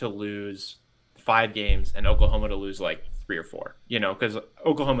to lose 5 games and Oklahoma to lose like 3 or 4, because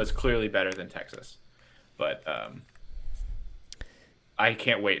Oklahoma is clearly better than Texas. But I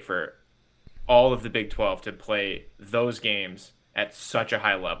can't wait for all of the Big 12 to play those games at such a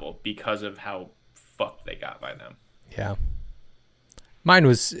high level because of how fucked they got by them. Yeah. Mine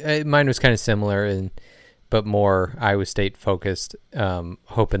was kind of similar, but more Iowa State focused,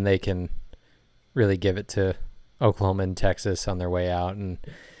 hoping they can really give it to Oklahoma and Texas on their way out.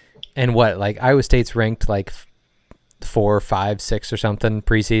 And what, like Iowa State's ranked like 4, 5, 6 or something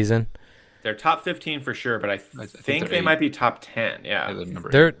preseason. They're top 15 for sure, but I think they might be top 10. Yeah.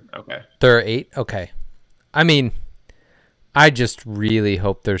 They're 8. Okay. I mean, I just really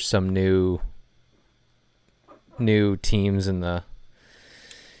hope there's some new teams in the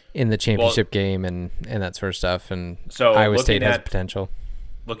championship game and that sort of stuff. And so Iowa State has potential.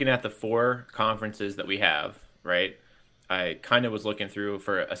 Looking at the 4 conferences that we have, right? I kind of was looking through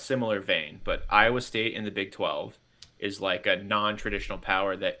for a similar vein, but Iowa State in the Big 12 is like a non-traditional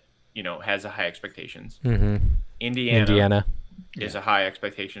power that, has a high expectations. Mm-hmm. Indiana is a high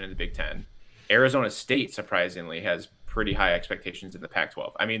expectation in the Big 10. Arizona State, surprisingly, has pretty high expectations in the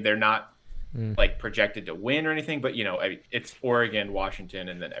Pac-12. I mean, they're not like projected to win or anything, but it's Oregon, Washington,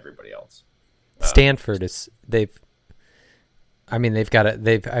 and then everybody else. Stanford they've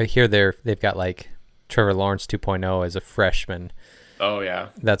got like Trevor Lawrence 2.0 as a freshman. Oh yeah,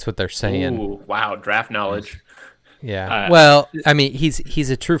 that's what they're saying. Ooh, wow, draft knowledge. Yeah. Well, I mean, he's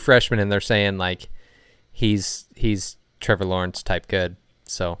a true freshman, and they're saying like he's Trevor Lawrence type good.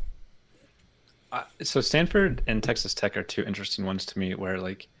 So Stanford and Texas Tech are 2 interesting ones to me. Where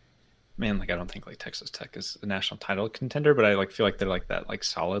like, man, like I don't think like Texas Tech is a national title contender, but I like feel like they're like that like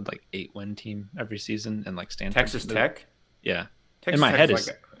solid like 8-win team every season, and like Stanford. Texas Tech. Yeah. Texas in my head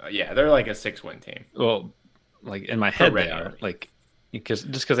is they're like a 6-win team. Well, like in my head they are like. Because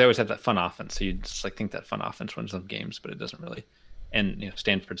they always have that fun offense, so you just like think that fun offense wins them games, but it doesn't really. And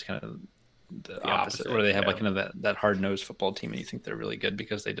Stanford's kind of the opposite, where they have like kind of that hard nosed football team, and you think they're really good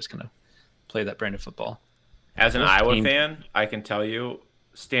because they just kind of play that brand of football. As an Iowa fan, I can tell you,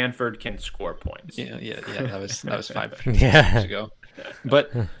 Stanford can score points. Yeah. That was 5 years ago,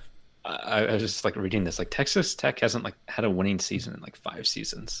 but. I was just like reading this. Like Texas Tech hasn't like had a winning season in like 5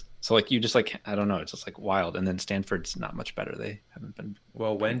 seasons. So like you just like I don't know. It's just like wild. And then Stanford's not much better. They haven't been.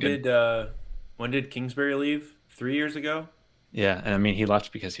 Well, when did Kingsbury leave? 3 years ago. Yeah, and I mean he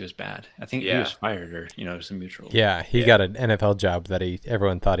left because he was bad. I think he was fired, or it was a mutual. Yeah, he got an NFL job that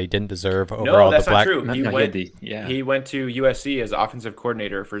everyone thought he didn't deserve. No, that's not true. He went to USC as offensive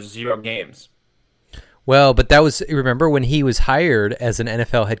coordinator for 0 games. Well, but that was, remember when he was hired as an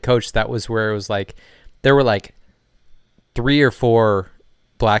NFL head coach, that was where it was like, there were like 3 or 4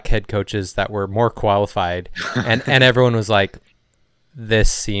 black head coaches that were more qualified. and everyone was like, this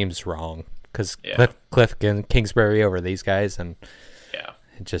seems wrong. Because Cliff Kingsbury over these guys. And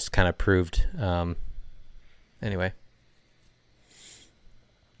it just kind of proved. Anyway.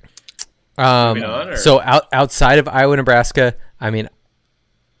 So outside of Iowa, Nebraska, I mean,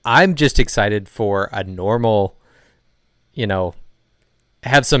 I'm just excited for a normal,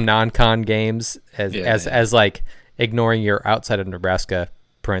 have some non-con games as like ignoring your outside of Nebraska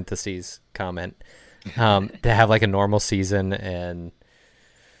parentheses comment. to have like a normal season, and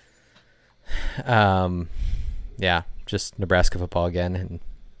yeah, just Nebraska football again, and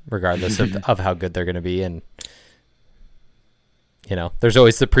regardless of how good they're going to be. And there's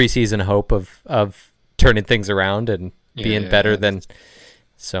always the preseason hope of turning things around and being better than.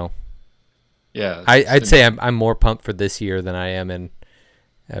 So yeah, I'd say I'm more pumped for this year than I am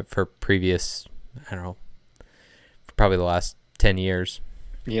for previous. I don't know, for probably the last 10 years.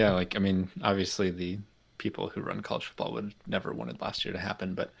 Yeah, like, I mean, obviously the people who run college football would never wanted last year to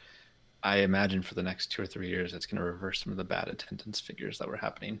happen, but I imagine for the next 2 or 3 years, it's going to reverse some of the bad attendance figures that were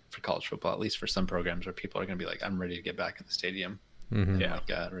happening for college football, at least for some programs where people are going to be like, I'm ready to get back in the stadium. Mm-hmm. Yeah,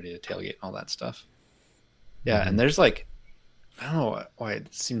 like, ready to tailgate and all that stuff. Yeah, and there's like, I don't know why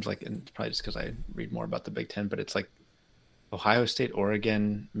it seems like, and it's probably just because I read more about the Big Ten, but it's like Ohio State,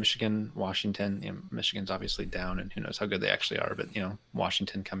 Oregon, Michigan, Washington. Michigan's obviously down, and who knows how good they actually are. But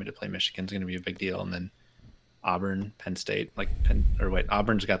Washington coming to play Michigan's going to be a big deal. And then Auburn, Penn State,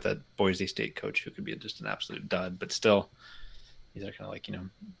 Auburn's got that Boise State coach who could be just an absolute dud. But still, these are kind of like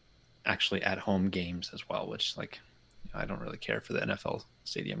actually at home games as well, which I don't really care for the NFL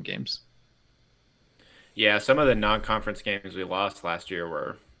stadium games. Yeah, some of the non-conference games we lost last year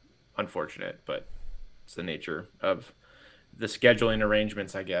were unfortunate, but it's the nature of the scheduling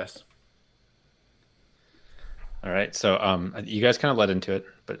arrangements, I guess. All right, so you guys kind of led into it,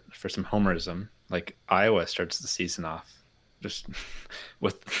 but for some homerism, like Iowa starts the season off just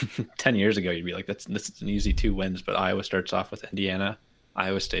with 10 years ago, you'd be like, this is an easy 2 wins, but Iowa starts off with Indiana,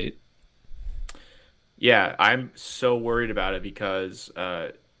 Iowa State. Yeah, I'm so worried about it because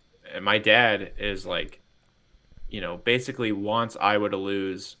my dad is basically wants Iowa to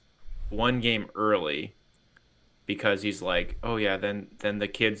lose 1 game early because he's like, oh yeah, then the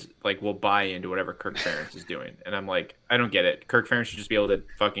kids will buy into whatever Kirk Ferentz is doing. And I'm like, I don't get it. Kirk Ferentz should just be able to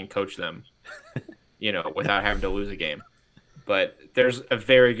fucking coach them, without having to lose a game. But there's a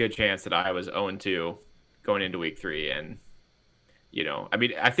very good chance that Iowa's 0-2 going into week 3. And, I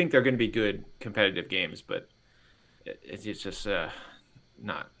mean, I think they're going to be good competitive games, but it's just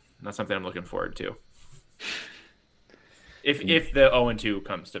not something I'm looking forward to. If the 0-2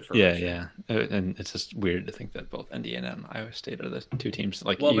 comes to fruition. Yeah. And it's just weird to think that both Indiana and Iowa State are the 2 teams.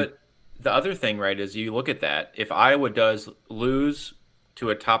 But the other thing, right, is you look at that. If Iowa does lose to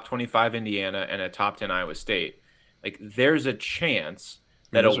a top 25 Indiana and a top 10 Iowa State, there's a chance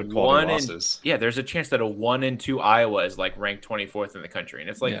that there's a chance that a 1-2 Iowa is ranked 24th in the country. And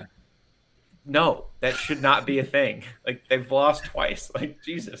it's no, that should not be a thing. They've lost twice.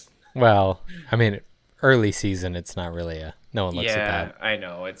 Jesus. Well, I mean, early season, it's not really no one looks at that. Yeah, I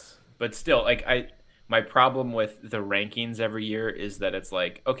know but still, my problem with the rankings every year is that it's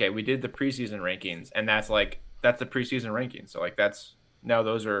okay, we did the preseason rankings, and that's the preseason rankings. So now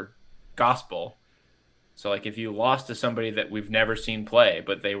those are gospel. So if you lost to somebody that we've never seen play,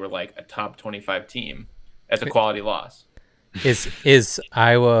 but they were a top 25 team, that's a quality loss. Is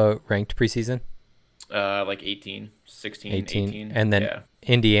Iowa ranked preseason? 18, 16, 18. And then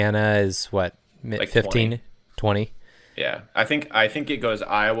Indiana is what? 15, 20. Yeah, I think it goes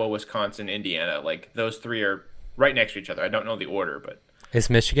Iowa, Wisconsin, Indiana. Those 3 are right next to each other. I don't know the order, but is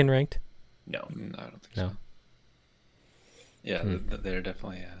Michigan ranked? No, I don't think so. Yeah, they're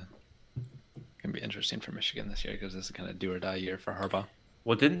definitely gonna be interesting for Michigan this year because this is kind of do or die year for Harbaugh.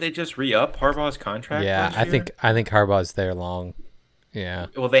 Well, didn't they just re-up Harbaugh's contract? Yeah, I think Harbaugh's there long. Yeah.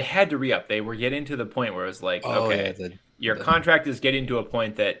 Well, they had to re-up. They were getting to the point where it was your contract is getting to a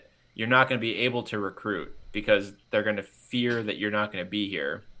point that you're not going to be able to recruit because they're going to fear that you're not going to be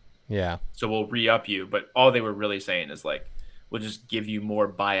here. Yeah. So we'll re-up you. But all they were really saying is we'll just give you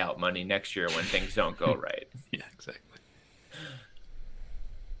more buyout money next year when things don't go right. Yeah, exactly.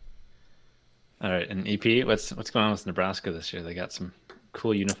 All right, and EP, what's going on with Nebraska this year? They got some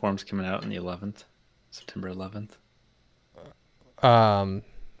cool uniforms coming out on the 11th, September 11th.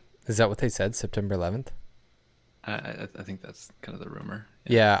 Is that what they said, September 11th? I think that's kind of the rumor.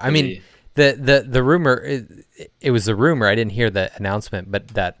 Yeah, I mean, the rumor, it was a rumor. I didn't hear the announcement,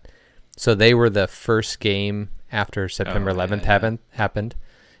 but so they were the first game after September 11th happened.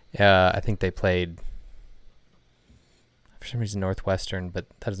 I think they played, for some reason, Northwestern, but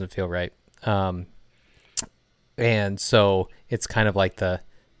that doesn't feel right. And so it's kind of like the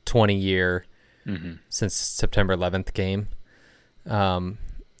 20-year since September 11th game.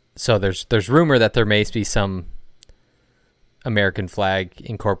 So there's rumor that there may be some American flag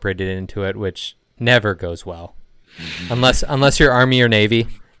incorporated into it, which never goes well, unless you're Army or Navy.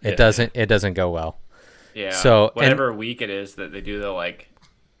 It doesn't go well. Yeah. So whatever week it is that they do the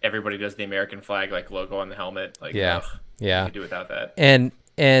everybody does the American flag logo on the helmet. Yeah. You can do without that. And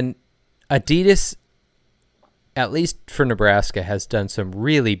Adidas at least for Nebraska, has done some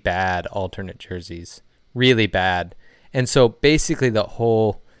really bad alternate jerseys, really bad. And so basically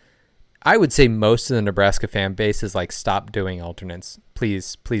I would say most of the Nebraska fan base is like, stop doing alternates.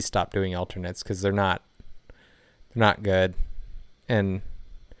 Please stop doing alternates, because they're not good. And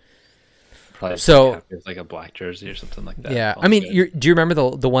probably so it's like a black jersey or something like that. yeah, I mean, do you remember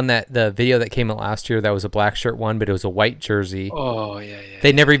the one the video that came out last year that was a black shirt one, but it was a white jersey? Oh yeah.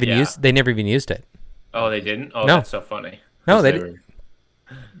 They never even used it. Oh, they didn't? Oh, No. That's so funny. No, they didn't.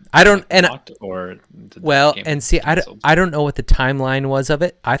 I don't, and see, I don't know what the timeline was of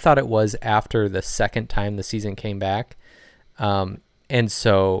it. I thought it was after the second time the season came back, and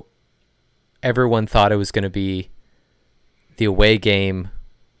so everyone thought it was going to be the away game.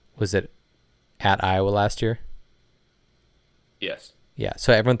 Was it at Iowa last year? Yes. Yeah,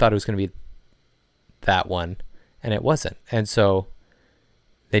 so everyone thought it was going to be that one, and it wasn't, and so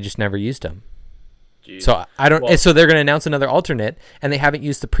they just never used them. Jeez. So I don't. Well, so they're going to announce another alternate, and they haven't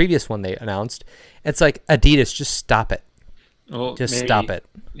used the previous one they announced. It's like, Adidas, just stop it. Well, just stop it.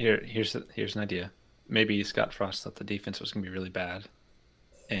 Here's an idea. Maybe Scott Frost thought the defense was going to be really bad,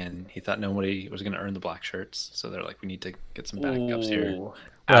 and he thought nobody was going to earn the black shirts. So they're like, we need to get some backups here.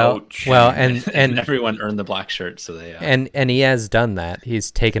 Ouch. Well, and everyone earned the black shirts, so they and he has done that.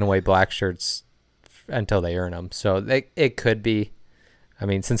 He's taken away black shirts until they earn them. So it could be. I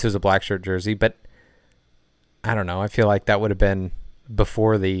mean, since it was a black shirt jersey, but I don't know. I feel like that would have been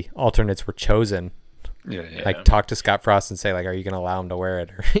before the alternates were chosen. Yeah. Like, talk to Scott Frost and say, like, are you going to allow him to wear it?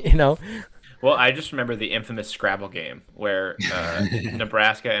 Or, Well, I just remember the infamous Scrabble game where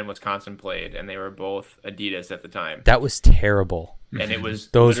Nebraska and Wisconsin played, and they were both Adidas at the time. That was terrible. And it was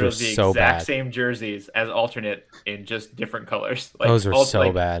those were the so exact bad. Same jerseys as alternate in just different colors. Like, those were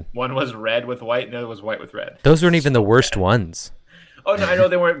so bad. One was red with white, and the other was white with red. Those weren't even the worst ones. Oh no, I know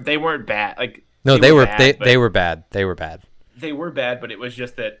they weren't bad. Like, no, they were bad. They were bad. They were bad, but it was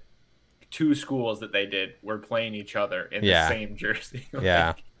just that two schools that they did were playing each other in the same jersey.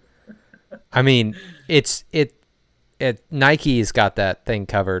 Yeah. I mean, Nike's got that thing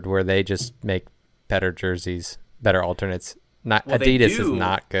covered where they just make better jerseys, better alternates. Adidas is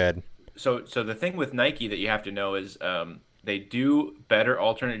not good. So the thing with Nike that you have to know is they do better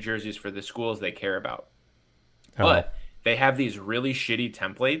alternate jerseys for the schools they care about. But they have these really shitty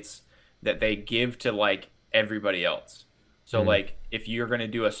templates that they give to like everybody else. So like if you're going to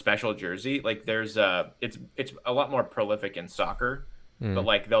do a special jersey, like there's it's a lot more prolific in soccer, but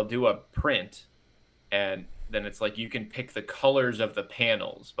like they'll do a print and then it's like you can pick the colors of the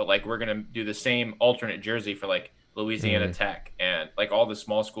panels, but like we're going to do the same alternate jersey for like Louisiana Tech, and like all the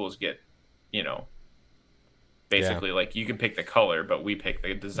small schools get, basically like you can pick the color, but we pick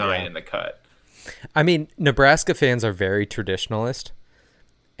the design and the cut. I mean, Nebraska fans are very traditionalist,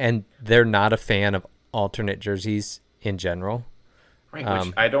 and they're not a fan of alternate jerseys in general. Right,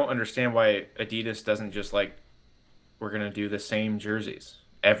 which I don't understand why Adidas doesn't just like, we're going to do the same jerseys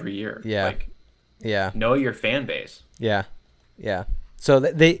every year. Yeah. Like, yeah. Know your fan base. Yeah. Yeah. So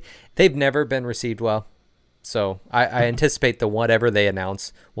they've never been received well. So I anticipate the whatever they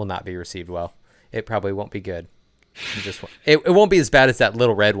announce will not be received well. It probably won't be good. It won't be as bad as that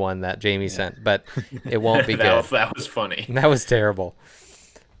little red one that Jamie sent, but it won't be good. That was funny. That was terrible.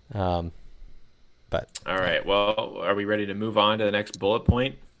 But all right. Well, are we ready to move on to the next bullet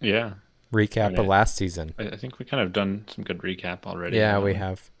point? Yeah. Recap of last season. I think we kind of done some good recap already. Yeah, we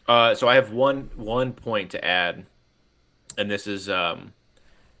have. So I have one point to add, and this is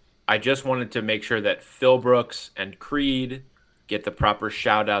I just wanted to make sure that Phil Brooks and Creed get the proper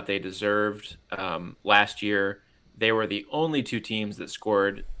shout out they deserved. Last year, they were the only two teams that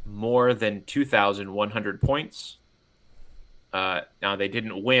scored more than 2,100 points. Now, they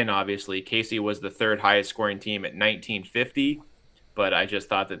didn't win, obviously. Casey was the third highest scoring team at 1950, but I just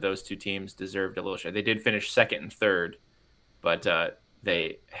thought that those two teams deserved a little share. They did finish second and third, but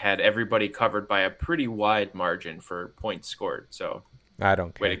they had everybody covered by a pretty wide margin for points scored. So I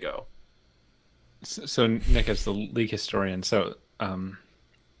don't care. Way to go. So Nick, as the league historian, so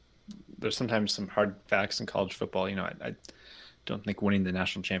there's sometimes some hard facts in college football. I don't think winning the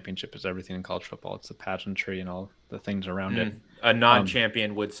national championship is everything in college football. It's the pageantry and all the things around it. A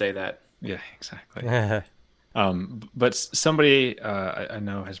non-champion would say that. Yeah, exactly. But somebody I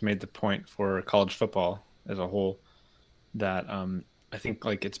know has made the point for college football as a whole that I think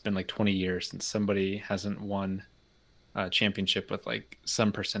like it's been like 20 years since somebody hasn't won a championship with like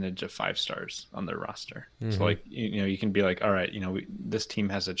some percentage of 5 stars on their roster. So like you can be like, all right, this team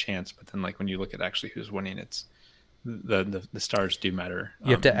has a chance, but then like when you look at actually who's winning, it's the stars do matter.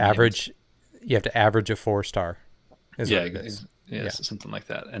 You have to average. You have to average a 4-star. Yeah, something like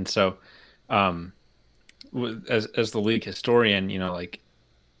that. And so, as the league historian, like,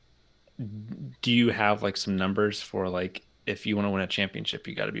 do you have like some numbers for like if you want to win a championship,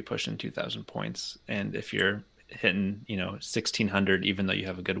 you got to be pushing 2,000 points, and if you're hitting 1,600, even though you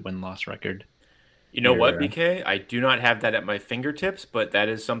have a good win-loss record? You know what, BK? I do not have that at my fingertips, but that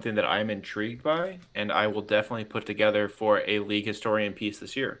is something that I'm intrigued by, and I will definitely put together for a league historian piece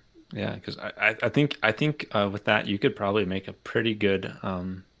this year. Yeah, because I think with that you could probably make a pretty good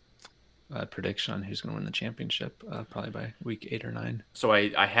prediction on who's going to win the championship, probably by week 8 or 9. So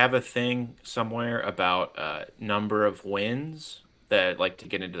I have a thing somewhere about number of wins that like to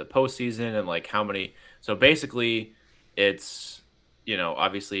get into the postseason and like how many. So basically, it's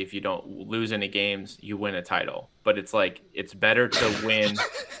obviously if you don't lose any games, you win a title. But it's like it's better to win.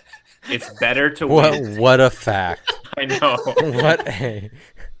 It's better to win. What a fact! I know. What a.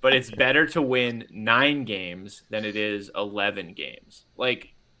 But it's better to win 9 games than it is 11 games.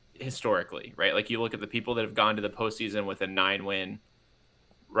 Like historically, right? Like you look at the people that have gone to the postseason with a 9-win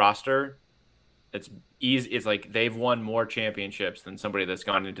roster. It's easy. It's like they've won more championships than somebody that's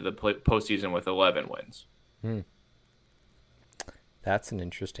gone into the postseason with 11 wins. That's an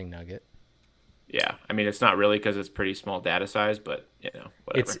interesting nugget. Yeah, I mean it's not really because it's pretty small data size, but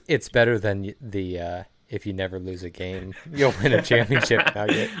whatever. It's better than the if you never lose a game, you'll win a championship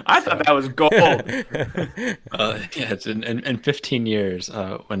nugget. I thought that was gold. Yeah, it's in 15 years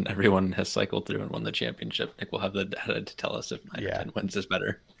when everyone has cycled through and won the championship, Nick will have the data to tell us if 9 or 10 wins is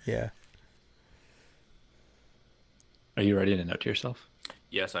better. Yeah. Are you ready to note to yourself?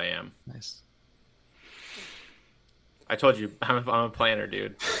 Yes, I am. Nice. I told you, I'm a planner,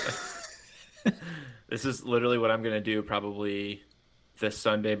 dude. This is literally what I'm going to do probably this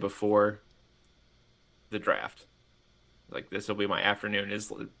Sunday before the draft. Like this will be my afternoon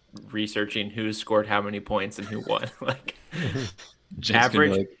is researching who scored how many points and who won. Like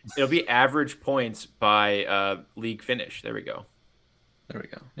average, it'll be average points by league finish. There we go. There we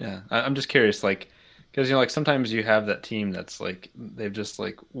go. Yeah, I'm just curious, like, because like sometimes you have that team that's like they've just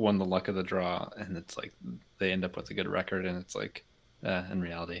like won the luck of the draw, and it's like they end up with a good record, and it's like in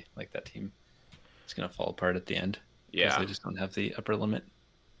reality, like that team is gonna fall apart at the end. Yeah, they just don't have the upper limit.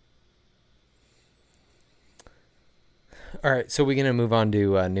 All right, so we're gonna move on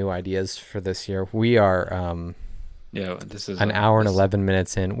to new ideas for this year. We are this is an hour and 11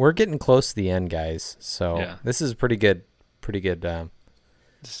 minutes in. We're getting close to the end, guys. So this is pretty good.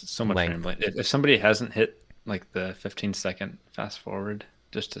 This is so much rambling. If somebody hasn't hit like the 15-second fast forward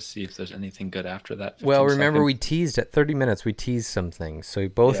just to see if there's anything good after that. Well, remember we teased at 30 minutes. We teased some things, so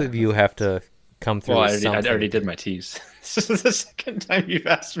both of you have to come through. Well, I already did my tease. This is the second time you've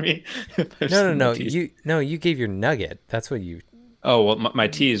asked me. No. You gave your nugget. That's what you. Oh well, my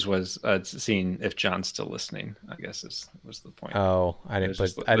tease was seeing if John's still listening. I guess was the point. Oh, I didn't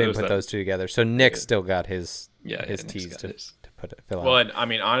put those two together. So Nick still got his tease to fill out. Well, and I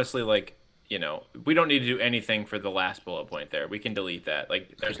mean honestly, like we don't need to do anything for the last bullet point there. We can delete that.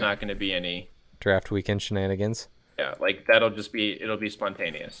 Like there's not going to be any draft weekend shenanigans. Yeah, like it'll be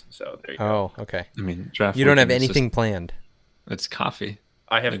spontaneous. So there you go. Oh, okay. I mean, draft. You don't have anything planned. It's coffee.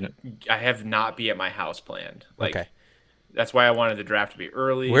 I have not be at my house planned. Like, okay. That's why I wanted the draft to be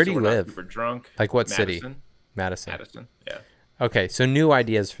early. Where do you live? Super drunk. Like what Madison. city? Madison. Yeah. Okay, so new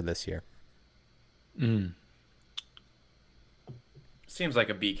ideas for this year. Seems like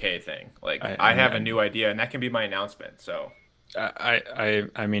a BK thing. Like I have a new idea, and that can be my announcement. So.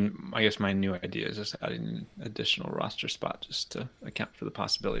 I mean, I guess my new idea is just adding an additional roster spot just to account for the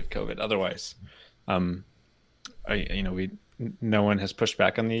possibility of COVID. Otherwise, no one has pushed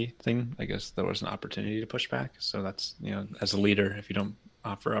back on the thing. I guess there was an opportunity to push back. So that's, as a leader, if you don't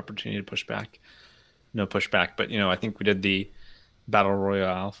offer opportunity to push back, no pushback. But, I think we did the Battle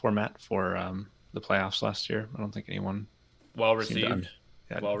Royale format for the playoffs last year. I don't think anyone. Well received.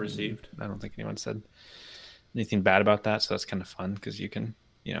 Well received. I don't think anyone said anything bad about that, so that's kind of fun because you can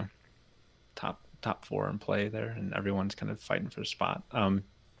top 4 and play there, and everyone's kind of fighting for a spot.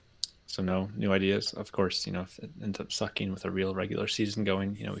 So no new ideas, of course. If it ends up sucking with a real regular season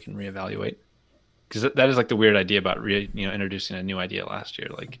going, we can reevaluate, because that is like the weird idea about introducing a new idea last year.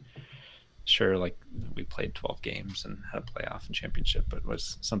 Like sure, like we played 12 games and had a playoff and championship, but it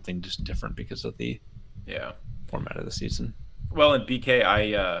was something just different because of the format of the season. Well, in BK,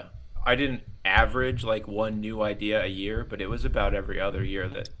 I didn't average like one new idea a year, but it was about every other year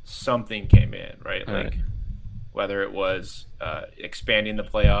that something came in, right? Like whether it was expanding the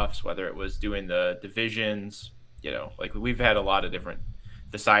playoffs, whether it was doing the divisions, like we've had a lot of different.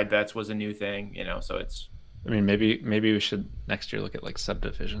 The side bets was a new thing, so it's. I mean, maybe we should next year look at like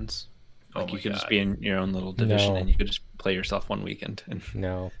subdivisions. Like you could just be in your own little division and you could just play yourself one weekend. And...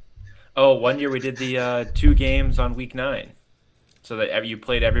 No. Oh, one year we did the 2 games on week 9, so that you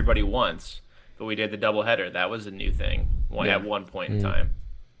played everybody once, but we did the doubleheader. That was a new thing at one point in time.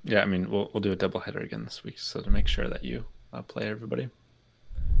 Yeah, I mean, we'll do a doubleheader again this week, so to make sure that you play everybody.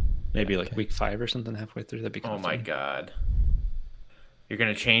 Maybe like week 5 or something halfway through. That'd be cool. Oh my God. You're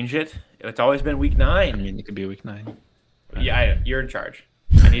going to change it? It's always been week 9. I mean, it could be week 9. Yeah, you're in charge.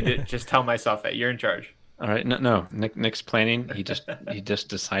 I need to just tell myself that you're in charge. All right. No. Nick's planning. He just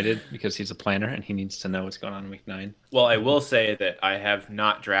decided because he's a planner and he needs to know what's going on in week 9. Well, I will say that I have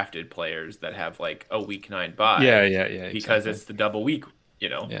not drafted players that have like a week 9 bye. Yeah. Because it's the double week,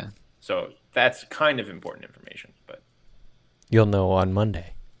 Yeah. So that's kind of important information, but You'll know on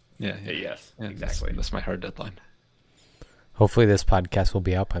Monday. Yeah. Yes, Yeah, exactly. That's my hard deadline. Hopefully this podcast will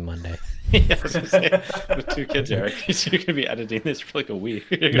be out by Monday. With 2 kids, Eric, you're gonna be editing this for like a week.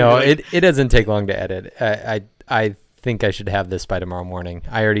 No, it doesn't take long to edit. I think I should have this by tomorrow morning.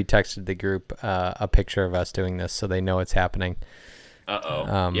 I already texted the group a picture of us doing this, so they know it's happening.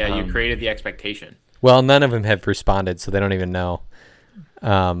 You created the expectation. Well, none of them have responded, so they don't even know.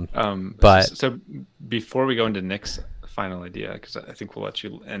 But so before we go into Nick's final idea, because I think we'll let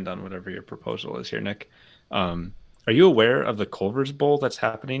you end on whatever your proposal is here, Nick. Are you aware of the Culver's Bowl that's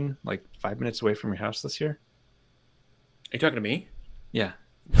happening like 5 minutes away from your house this year? Are you talking to me? Yeah.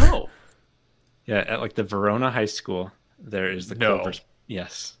 No. Yeah, at like the Verona High School, there is the Culver's.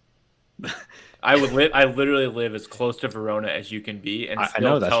 Yes. I literally live as close to Verona as you can be, and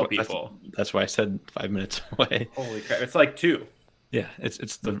still tell people. That's why I said 5 minutes away. Holy crap! It's like 2. Yeah,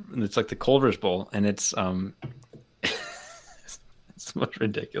 it's like the Culver's Bowl, and it's it's the most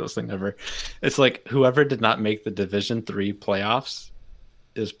ridiculous thing ever. It's like whoever did not make the Division III playoffs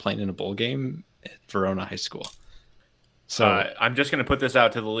is playing in a bowl game at Verona High School. So I'm just going to put this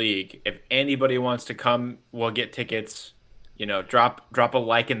out to the league. If anybody wants to come, we'll get tickets. Drop a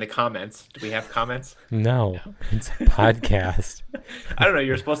like in the comments. Do we have comments? No, it's a podcast. I don't know.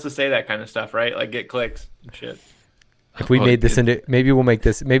 You're supposed to say that kind of stuff, right? Like get clicks and shit. If we made this into, maybe we'll make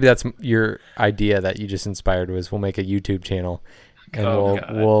this. Maybe that's your idea that you just inspired was we'll make a YouTube channel, and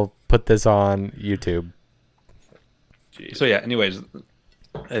we'll put this on YouTube. Jeez. So yeah. Anyways,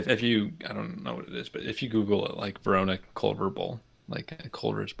 if you, I don't know what it is, but if you Google it, like Verona Culver Bowl, like a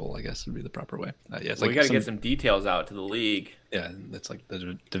Culver's Bowl, I guess would be the proper way. We got to get some details out to the league. Yeah, it's like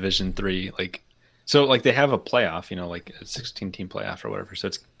the Division III, like. So like they have a playoff, like a 16-team playoff or whatever. So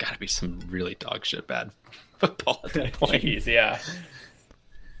it's got to be some really dog shit bad football at that point. Jeez, yeah.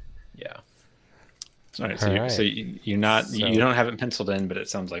 All right, so you're not you don't have it penciled in, but it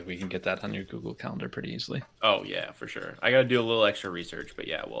sounds like we can get that on your Google Calendar pretty easily. Oh yeah, for sure. I got to do a little extra research, but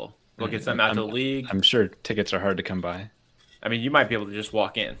yeah, we'll get something out to the league. I'm sure tickets are hard to come by. I mean, you might be able to just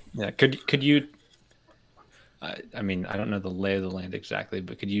walk in. Yeah, could you? I mean, I don't know the lay of the land exactly,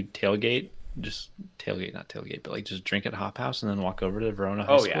 but could you tailgate? Just tailgate, not tailgate, but like just drink at Hop House and then walk over to Verona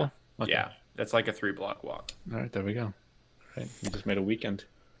High School? Yeah. Okay. Yeah. That's like a 3-block walk. All right, there we go. All right, we just made a weekend.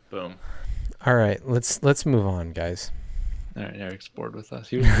 Boom. All right, let's move on, guys. All right, Eric's bored with us.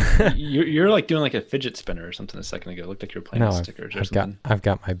 You're like doing like a fidget spinner or something a second ago. It looked like you were playing with stickers or something. I've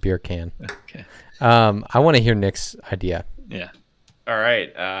got my beer can. Okay. I want to hear Nick's idea. Yeah. All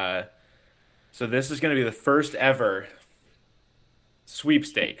right. So this is going to be the first ever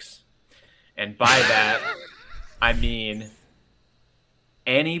sweepstakes. And by that, I mean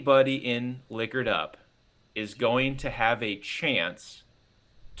anybody in Liquored Up is going to have a chance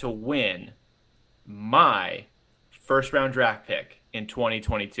to win my first-round draft pick in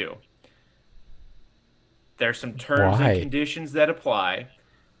 2022. There's some terms and conditions that apply,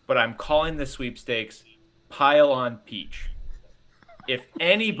 but I'm calling the sweepstakes Pile on Peach. If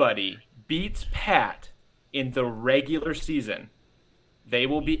anybody beats Pat in the regular season, they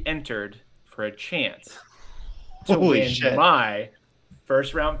will be entered for a chance to win my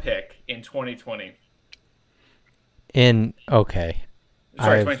first round pick in 2020. Okay.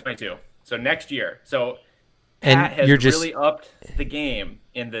 Sorry, 2022. So next year. So Pat has really upped the game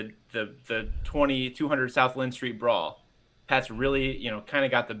in the 200 South Lynn Street brawl. Pat's really, kind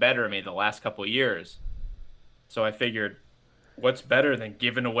of got the better of me the last couple of years. So I figured, what's better than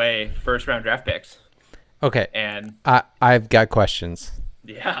giving away first round draft picks? Okay. And I've got questions.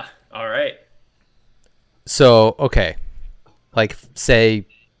 Yeah. All right. So, okay. Like, say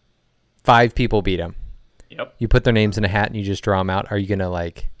 5 people beat him. Yep. You put their names in a hat and you just draw them out. Are you going to,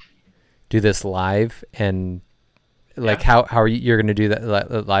 like, do this live? And, like, how are you're going to do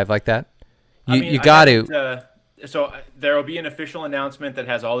that live like that? You got to. So there will be an official announcement that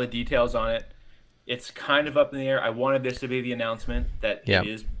has all the details on it. It's kind of up in the air. I wanted this to be the announcement that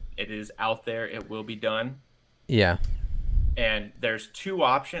it is out there. It will be done. Yeah. And there's two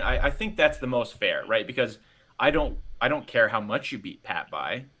options. I think that's the most fair, right? Because I don't care how much you beat Pat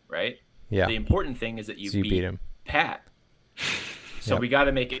by, right? Yeah. The important thing is that you beat him. Pat. So we got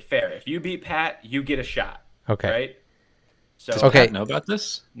to make it fair. If you beat Pat, you get a shot. Okay. Right? So Does Pat know about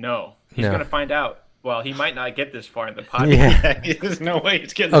this? No. He's going to find out. Well, he might not get this far in the podcast. Yeah. There's no way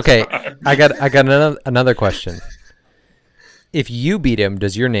he's getting this far. I got another question. If you beat him,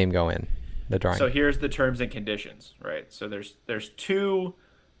 does your name go in the drawing? So here's the terms and conditions, right? So there's two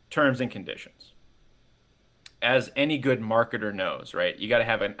terms and conditions. As any good marketer knows, right? You got to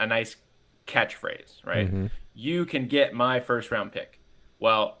have a nice catchphrase, right? Mm-hmm. You can get my first round pick.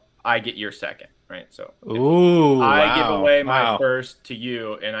 Well, I get your second, right? So I give away my first to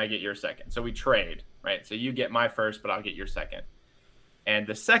you and I get your second. So we trade, right? So you get my first, but I'll get your second. And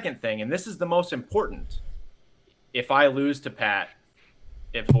the second thing, and this is the most important, if I lose to Pat,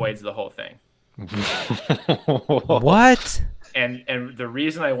 it voids the whole thing. What? And the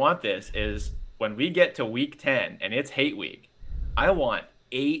reason I want this is when we get to week 10 and it's hate week, I want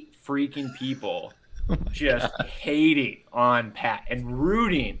 8 freaking people just hating on Pat and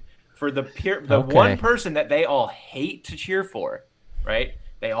rooting for the one person that they all hate to cheer for, right?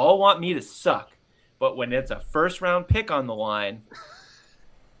 They all want me to suck. But when it's a first round pick on the line,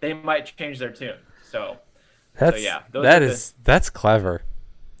 they might change their tune. That's clever.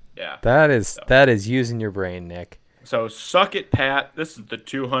 Yeah. That is using your brain, Nick. So suck it, Pat. This is the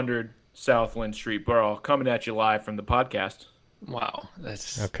 200 Southland Street Brawl coming at you live from the podcast. Wow,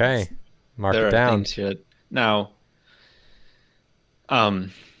 that's okay. Mark it down. Now,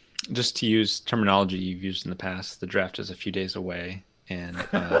 just to use terminology you've used in the past, the draft is a few days away, and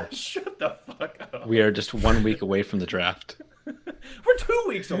shut the fuck up. We are just 1 week away from the draft. We're 2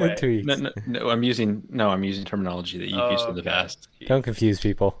 weeks away. We're 2 weeks. No, I'm using terminology that you've used in the past. Don't confuse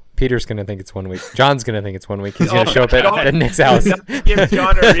people. Peter's gonna think it's 1 week. John's gonna think it's 1 week. He's gonna show up at Nick's house. Give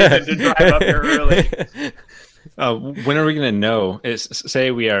John a reason to drive up here early. When are we gonna know?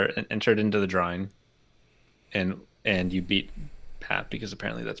 Say we are entered into the drawing, and you beat Pat, because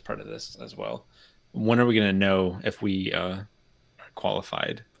apparently that's part of this as well. When are we gonna know if we are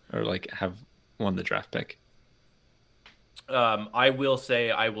qualified or have won the draft pick? I will say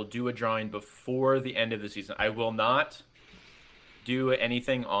I will do a drawing before the end of the season. I will not do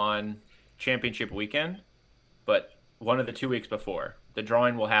anything on championship weekend, but one of the 2 weeks before. The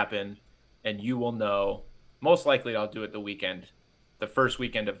drawing will happen, and you will know. Most likely I'll do it the first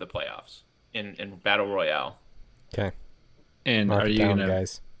weekend of the playoffs in Battle Royale. Okay. And Mark are you going to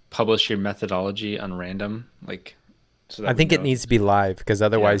publish your methodology on random? So I think it needs to be live, because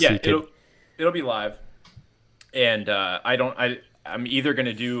otherwise it'll be live. And I'm either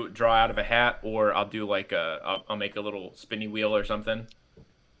going to draw out of a hat, or I'll do I'll make a little spinny wheel or something.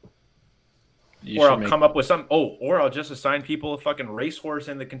 Come up with some. Or I'll just assign people a fucking racehorse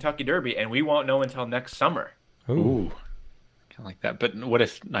in the Kentucky Derby, and we won't know until next summer. Ooh. Kind of like that. But what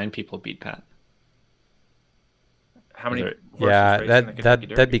if 9 people beat Pat? How many?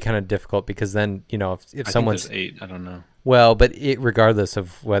 That'd be kind of difficult, because then if someone's 8, I don't know. Well, but regardless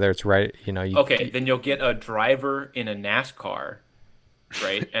of whether it's right, then you'll get a driver in a NASCAR,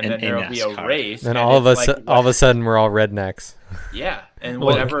 right? And then there'll be a race. Then all of a sudden we're all rednecks. Yeah, and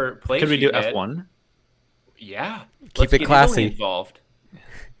whatever place. Could we do F1? Yeah, keep it classy. Involved.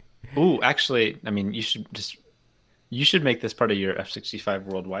 Ooh, actually, I mean, you should make this part of your F65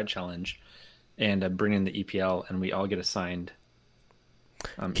 Worldwide Challenge, and bring in the EPL, and we all get assigned.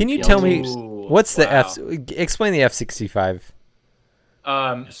 Can you tell me what's the explain the F65?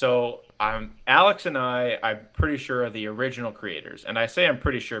 So Alex and I'm pretty sure, are the original creators, and I say I'm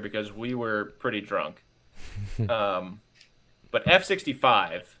pretty sure because we were pretty drunk. But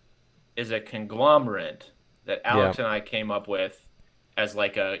F65 is a conglomerate that Alex and I came up with as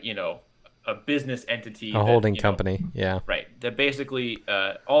a business entity, a holding company. Yeah, right. That basically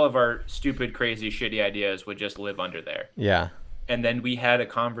all of our stupid, crazy, shitty ideas would just live under there. Yeah. And then we had a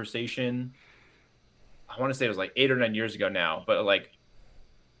conversation, I want to say it was 8 or 9 years ago now, but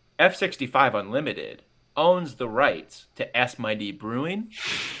F65 Unlimited owns the rights to S My D Brewing,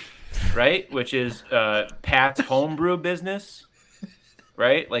 right? Which is Pat's homebrew business,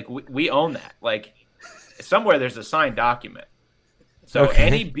 right? We own that. Somewhere there's a signed document. So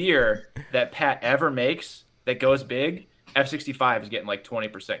any beer that Pat ever makes that goes big, F65 is getting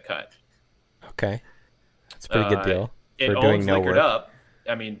 20% cut. Okay. That's a pretty good deal. It owns Liquored Up.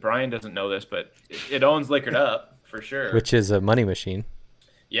 I mean, Brian doesn't know this, but it owns Liquored Up for sure. Which is a money machine.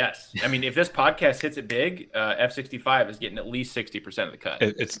 Yes. I mean, if this podcast hits it big, F65 is getting at least 60% of the cut.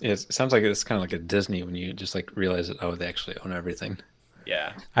 It sounds like it's kind of like a Disney when you just realize that, they actually own everything.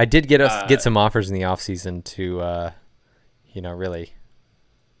 Yeah. I did get some offers in the off season to really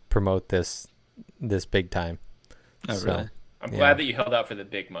promote this big time. Oh, really? I'm glad that you held out for the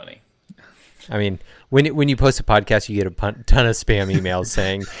big money. I mean, when you post a podcast, you get a ton of spam emails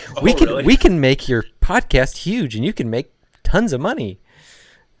saying, really? we can make your podcast huge and you can make tons of money.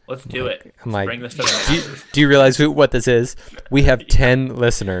 Let's do it. I'm Let's like, bring this to the do you realize what this is? We have 10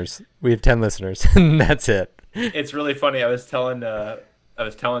 listeners. We have 10 listeners, and that's it. It's really funny. I was telling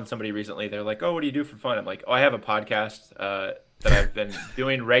somebody recently. They're like, "Oh, what do you do for fun?" I'm like, "Oh, I have a podcast that I've been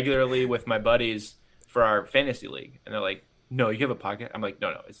doing regularly with my buddies for our fantasy league." And they're like, "No, you have a podcast?" I'm like,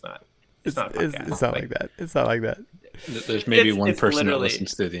 "No, it's not. It's not a podcast. It's not like that. It's not like that." There's maybe one person that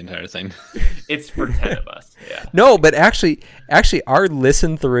listens to the entire thing. It's for 10 of us. Yeah. No, but actually, our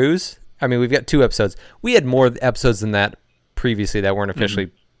listen throughs. I mean, we've got 2 episodes. We had more episodes than that previously that weren't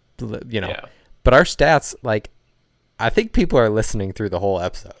officially, Yeah. But our stats, like, I think people are listening through the whole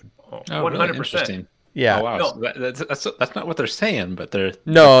episode. 100%. Really? Yeah. Oh, wow. No. So that's not what they're saying, but they're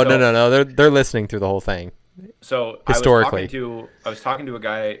No. They're listening through the whole thing. So Historically. I was talking to a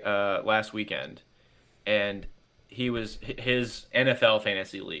guy last weekend, and his NFL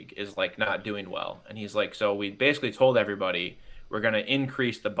fantasy league is like not doing well, and he's like, so we basically told everybody we're going to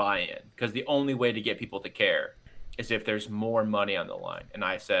increase the buy-in because the only way to get people to care is if there's more money on the line. And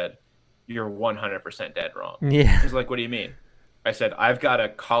I said, you're 100% dead wrong. Yeah. He's like, what do you mean? I said, I've got a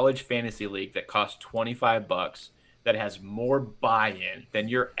college fantasy league that costs $25 that has more buy-in than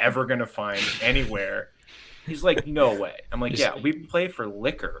you're ever going to find anywhere. He's like, no way. I'm like, yeah, we play for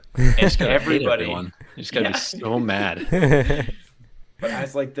liquor, and everybody. You just gotta be so mad. But I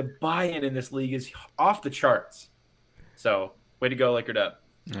was like, the buy-in in this league is off the charts. So, way to go, Liquored Up.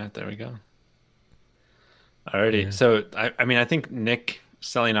 All right, there we go. Alrighty. Yeah. So, I think Nick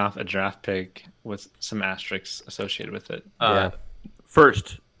selling off a draft pick with some asterisks associated with it.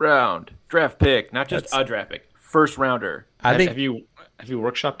 First round draft pick, not just a draft pick. First rounder. Have you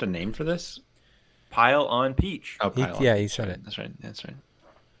workshopped a name for this? Pile on Peach. Oh, Pile on. Yeah, he said it. That's right.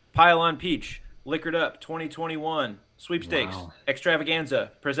 Pile on Peach. Liquored Up 2021 sweepstakes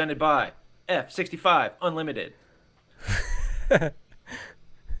extravaganza presented by F65 Unlimited. I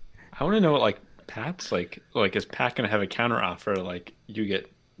want to know what Pat's like is Pat gonna have a counter offer like you get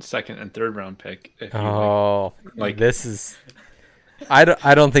second and third round pick? If you, this is. I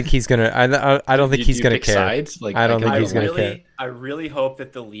don't think he's gonna. I don't think he's gonna care. Sides? I don't think he's gonna care. I really hope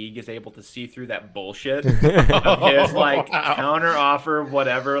that the league is able to see through that bullshit. His counter offer,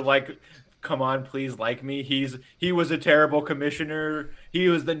 whatever. Like, come on, please like me. He was a terrible commissioner. He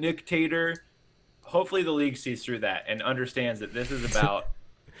was the Nick-tator. Hopefully, the league sees through that and understands that this is about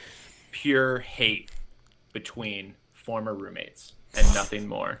pure hate between former roommates and nothing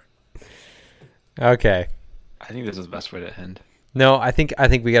more. Okay. I think this is the best way to end. No, I think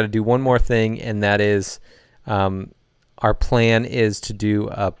we got to do one more thing, and that is, our plan is to do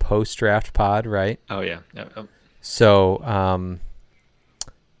a post-draft pod, right? Oh yeah. So, I'm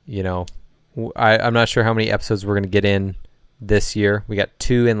not sure how many episodes we're going to get in this year. We got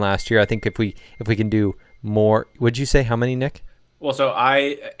 2 in last year. I think if we can do more, would you say how many, Nick? Well, so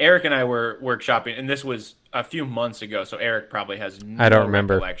Eric and I were workshopping, and this was a few months ago, so Eric probably has no I don't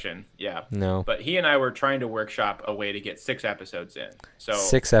remember. recollection. Yeah. No. But he and I were trying to workshop a way to get 6 episodes in. So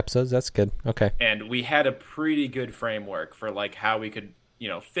 6 episodes, that's good. Okay. And we had a pretty good framework for how we could,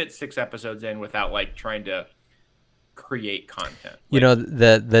 fit 6 episodes in without trying to create content.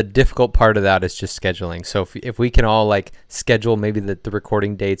 The difficult part of that is just scheduling. So if we can all schedule maybe the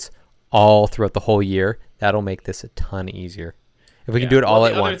recording dates all throughout the whole year, that'll make this a ton easier. If we can do it all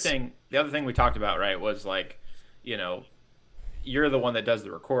at once. The other thing we talked about, right, was you're the one that does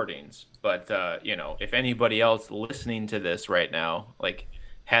the recordings, but if anybody else listening to this right now,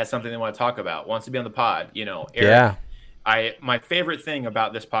 has something they want to talk about, wants to be on the pod, Eric, my favorite thing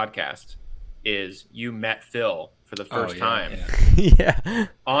about this podcast is you met Phil for the first time. Yeah.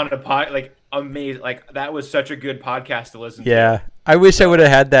 On a pod, amazing. That was such a good podcast to listen to. Yeah. I wish I would have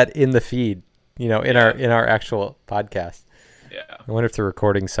had that in the feed, in our actual podcast. Yeah. I wonder if they're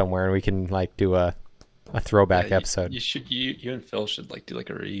recording somewhere and we can do a throwback episode. You and Phil should do a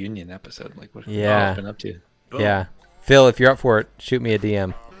reunion episode. What yeah. I've been up to. Boom. Yeah. Phil, if you're up for it, shoot me a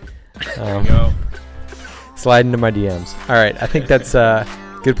DM. There you go. Slide into my DMs. All right. I think that's a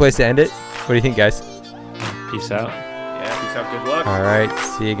good place to end it. What do you think, guys? Peace out. Yeah, peace out. Good luck. All right.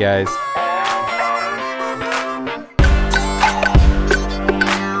 See you guys.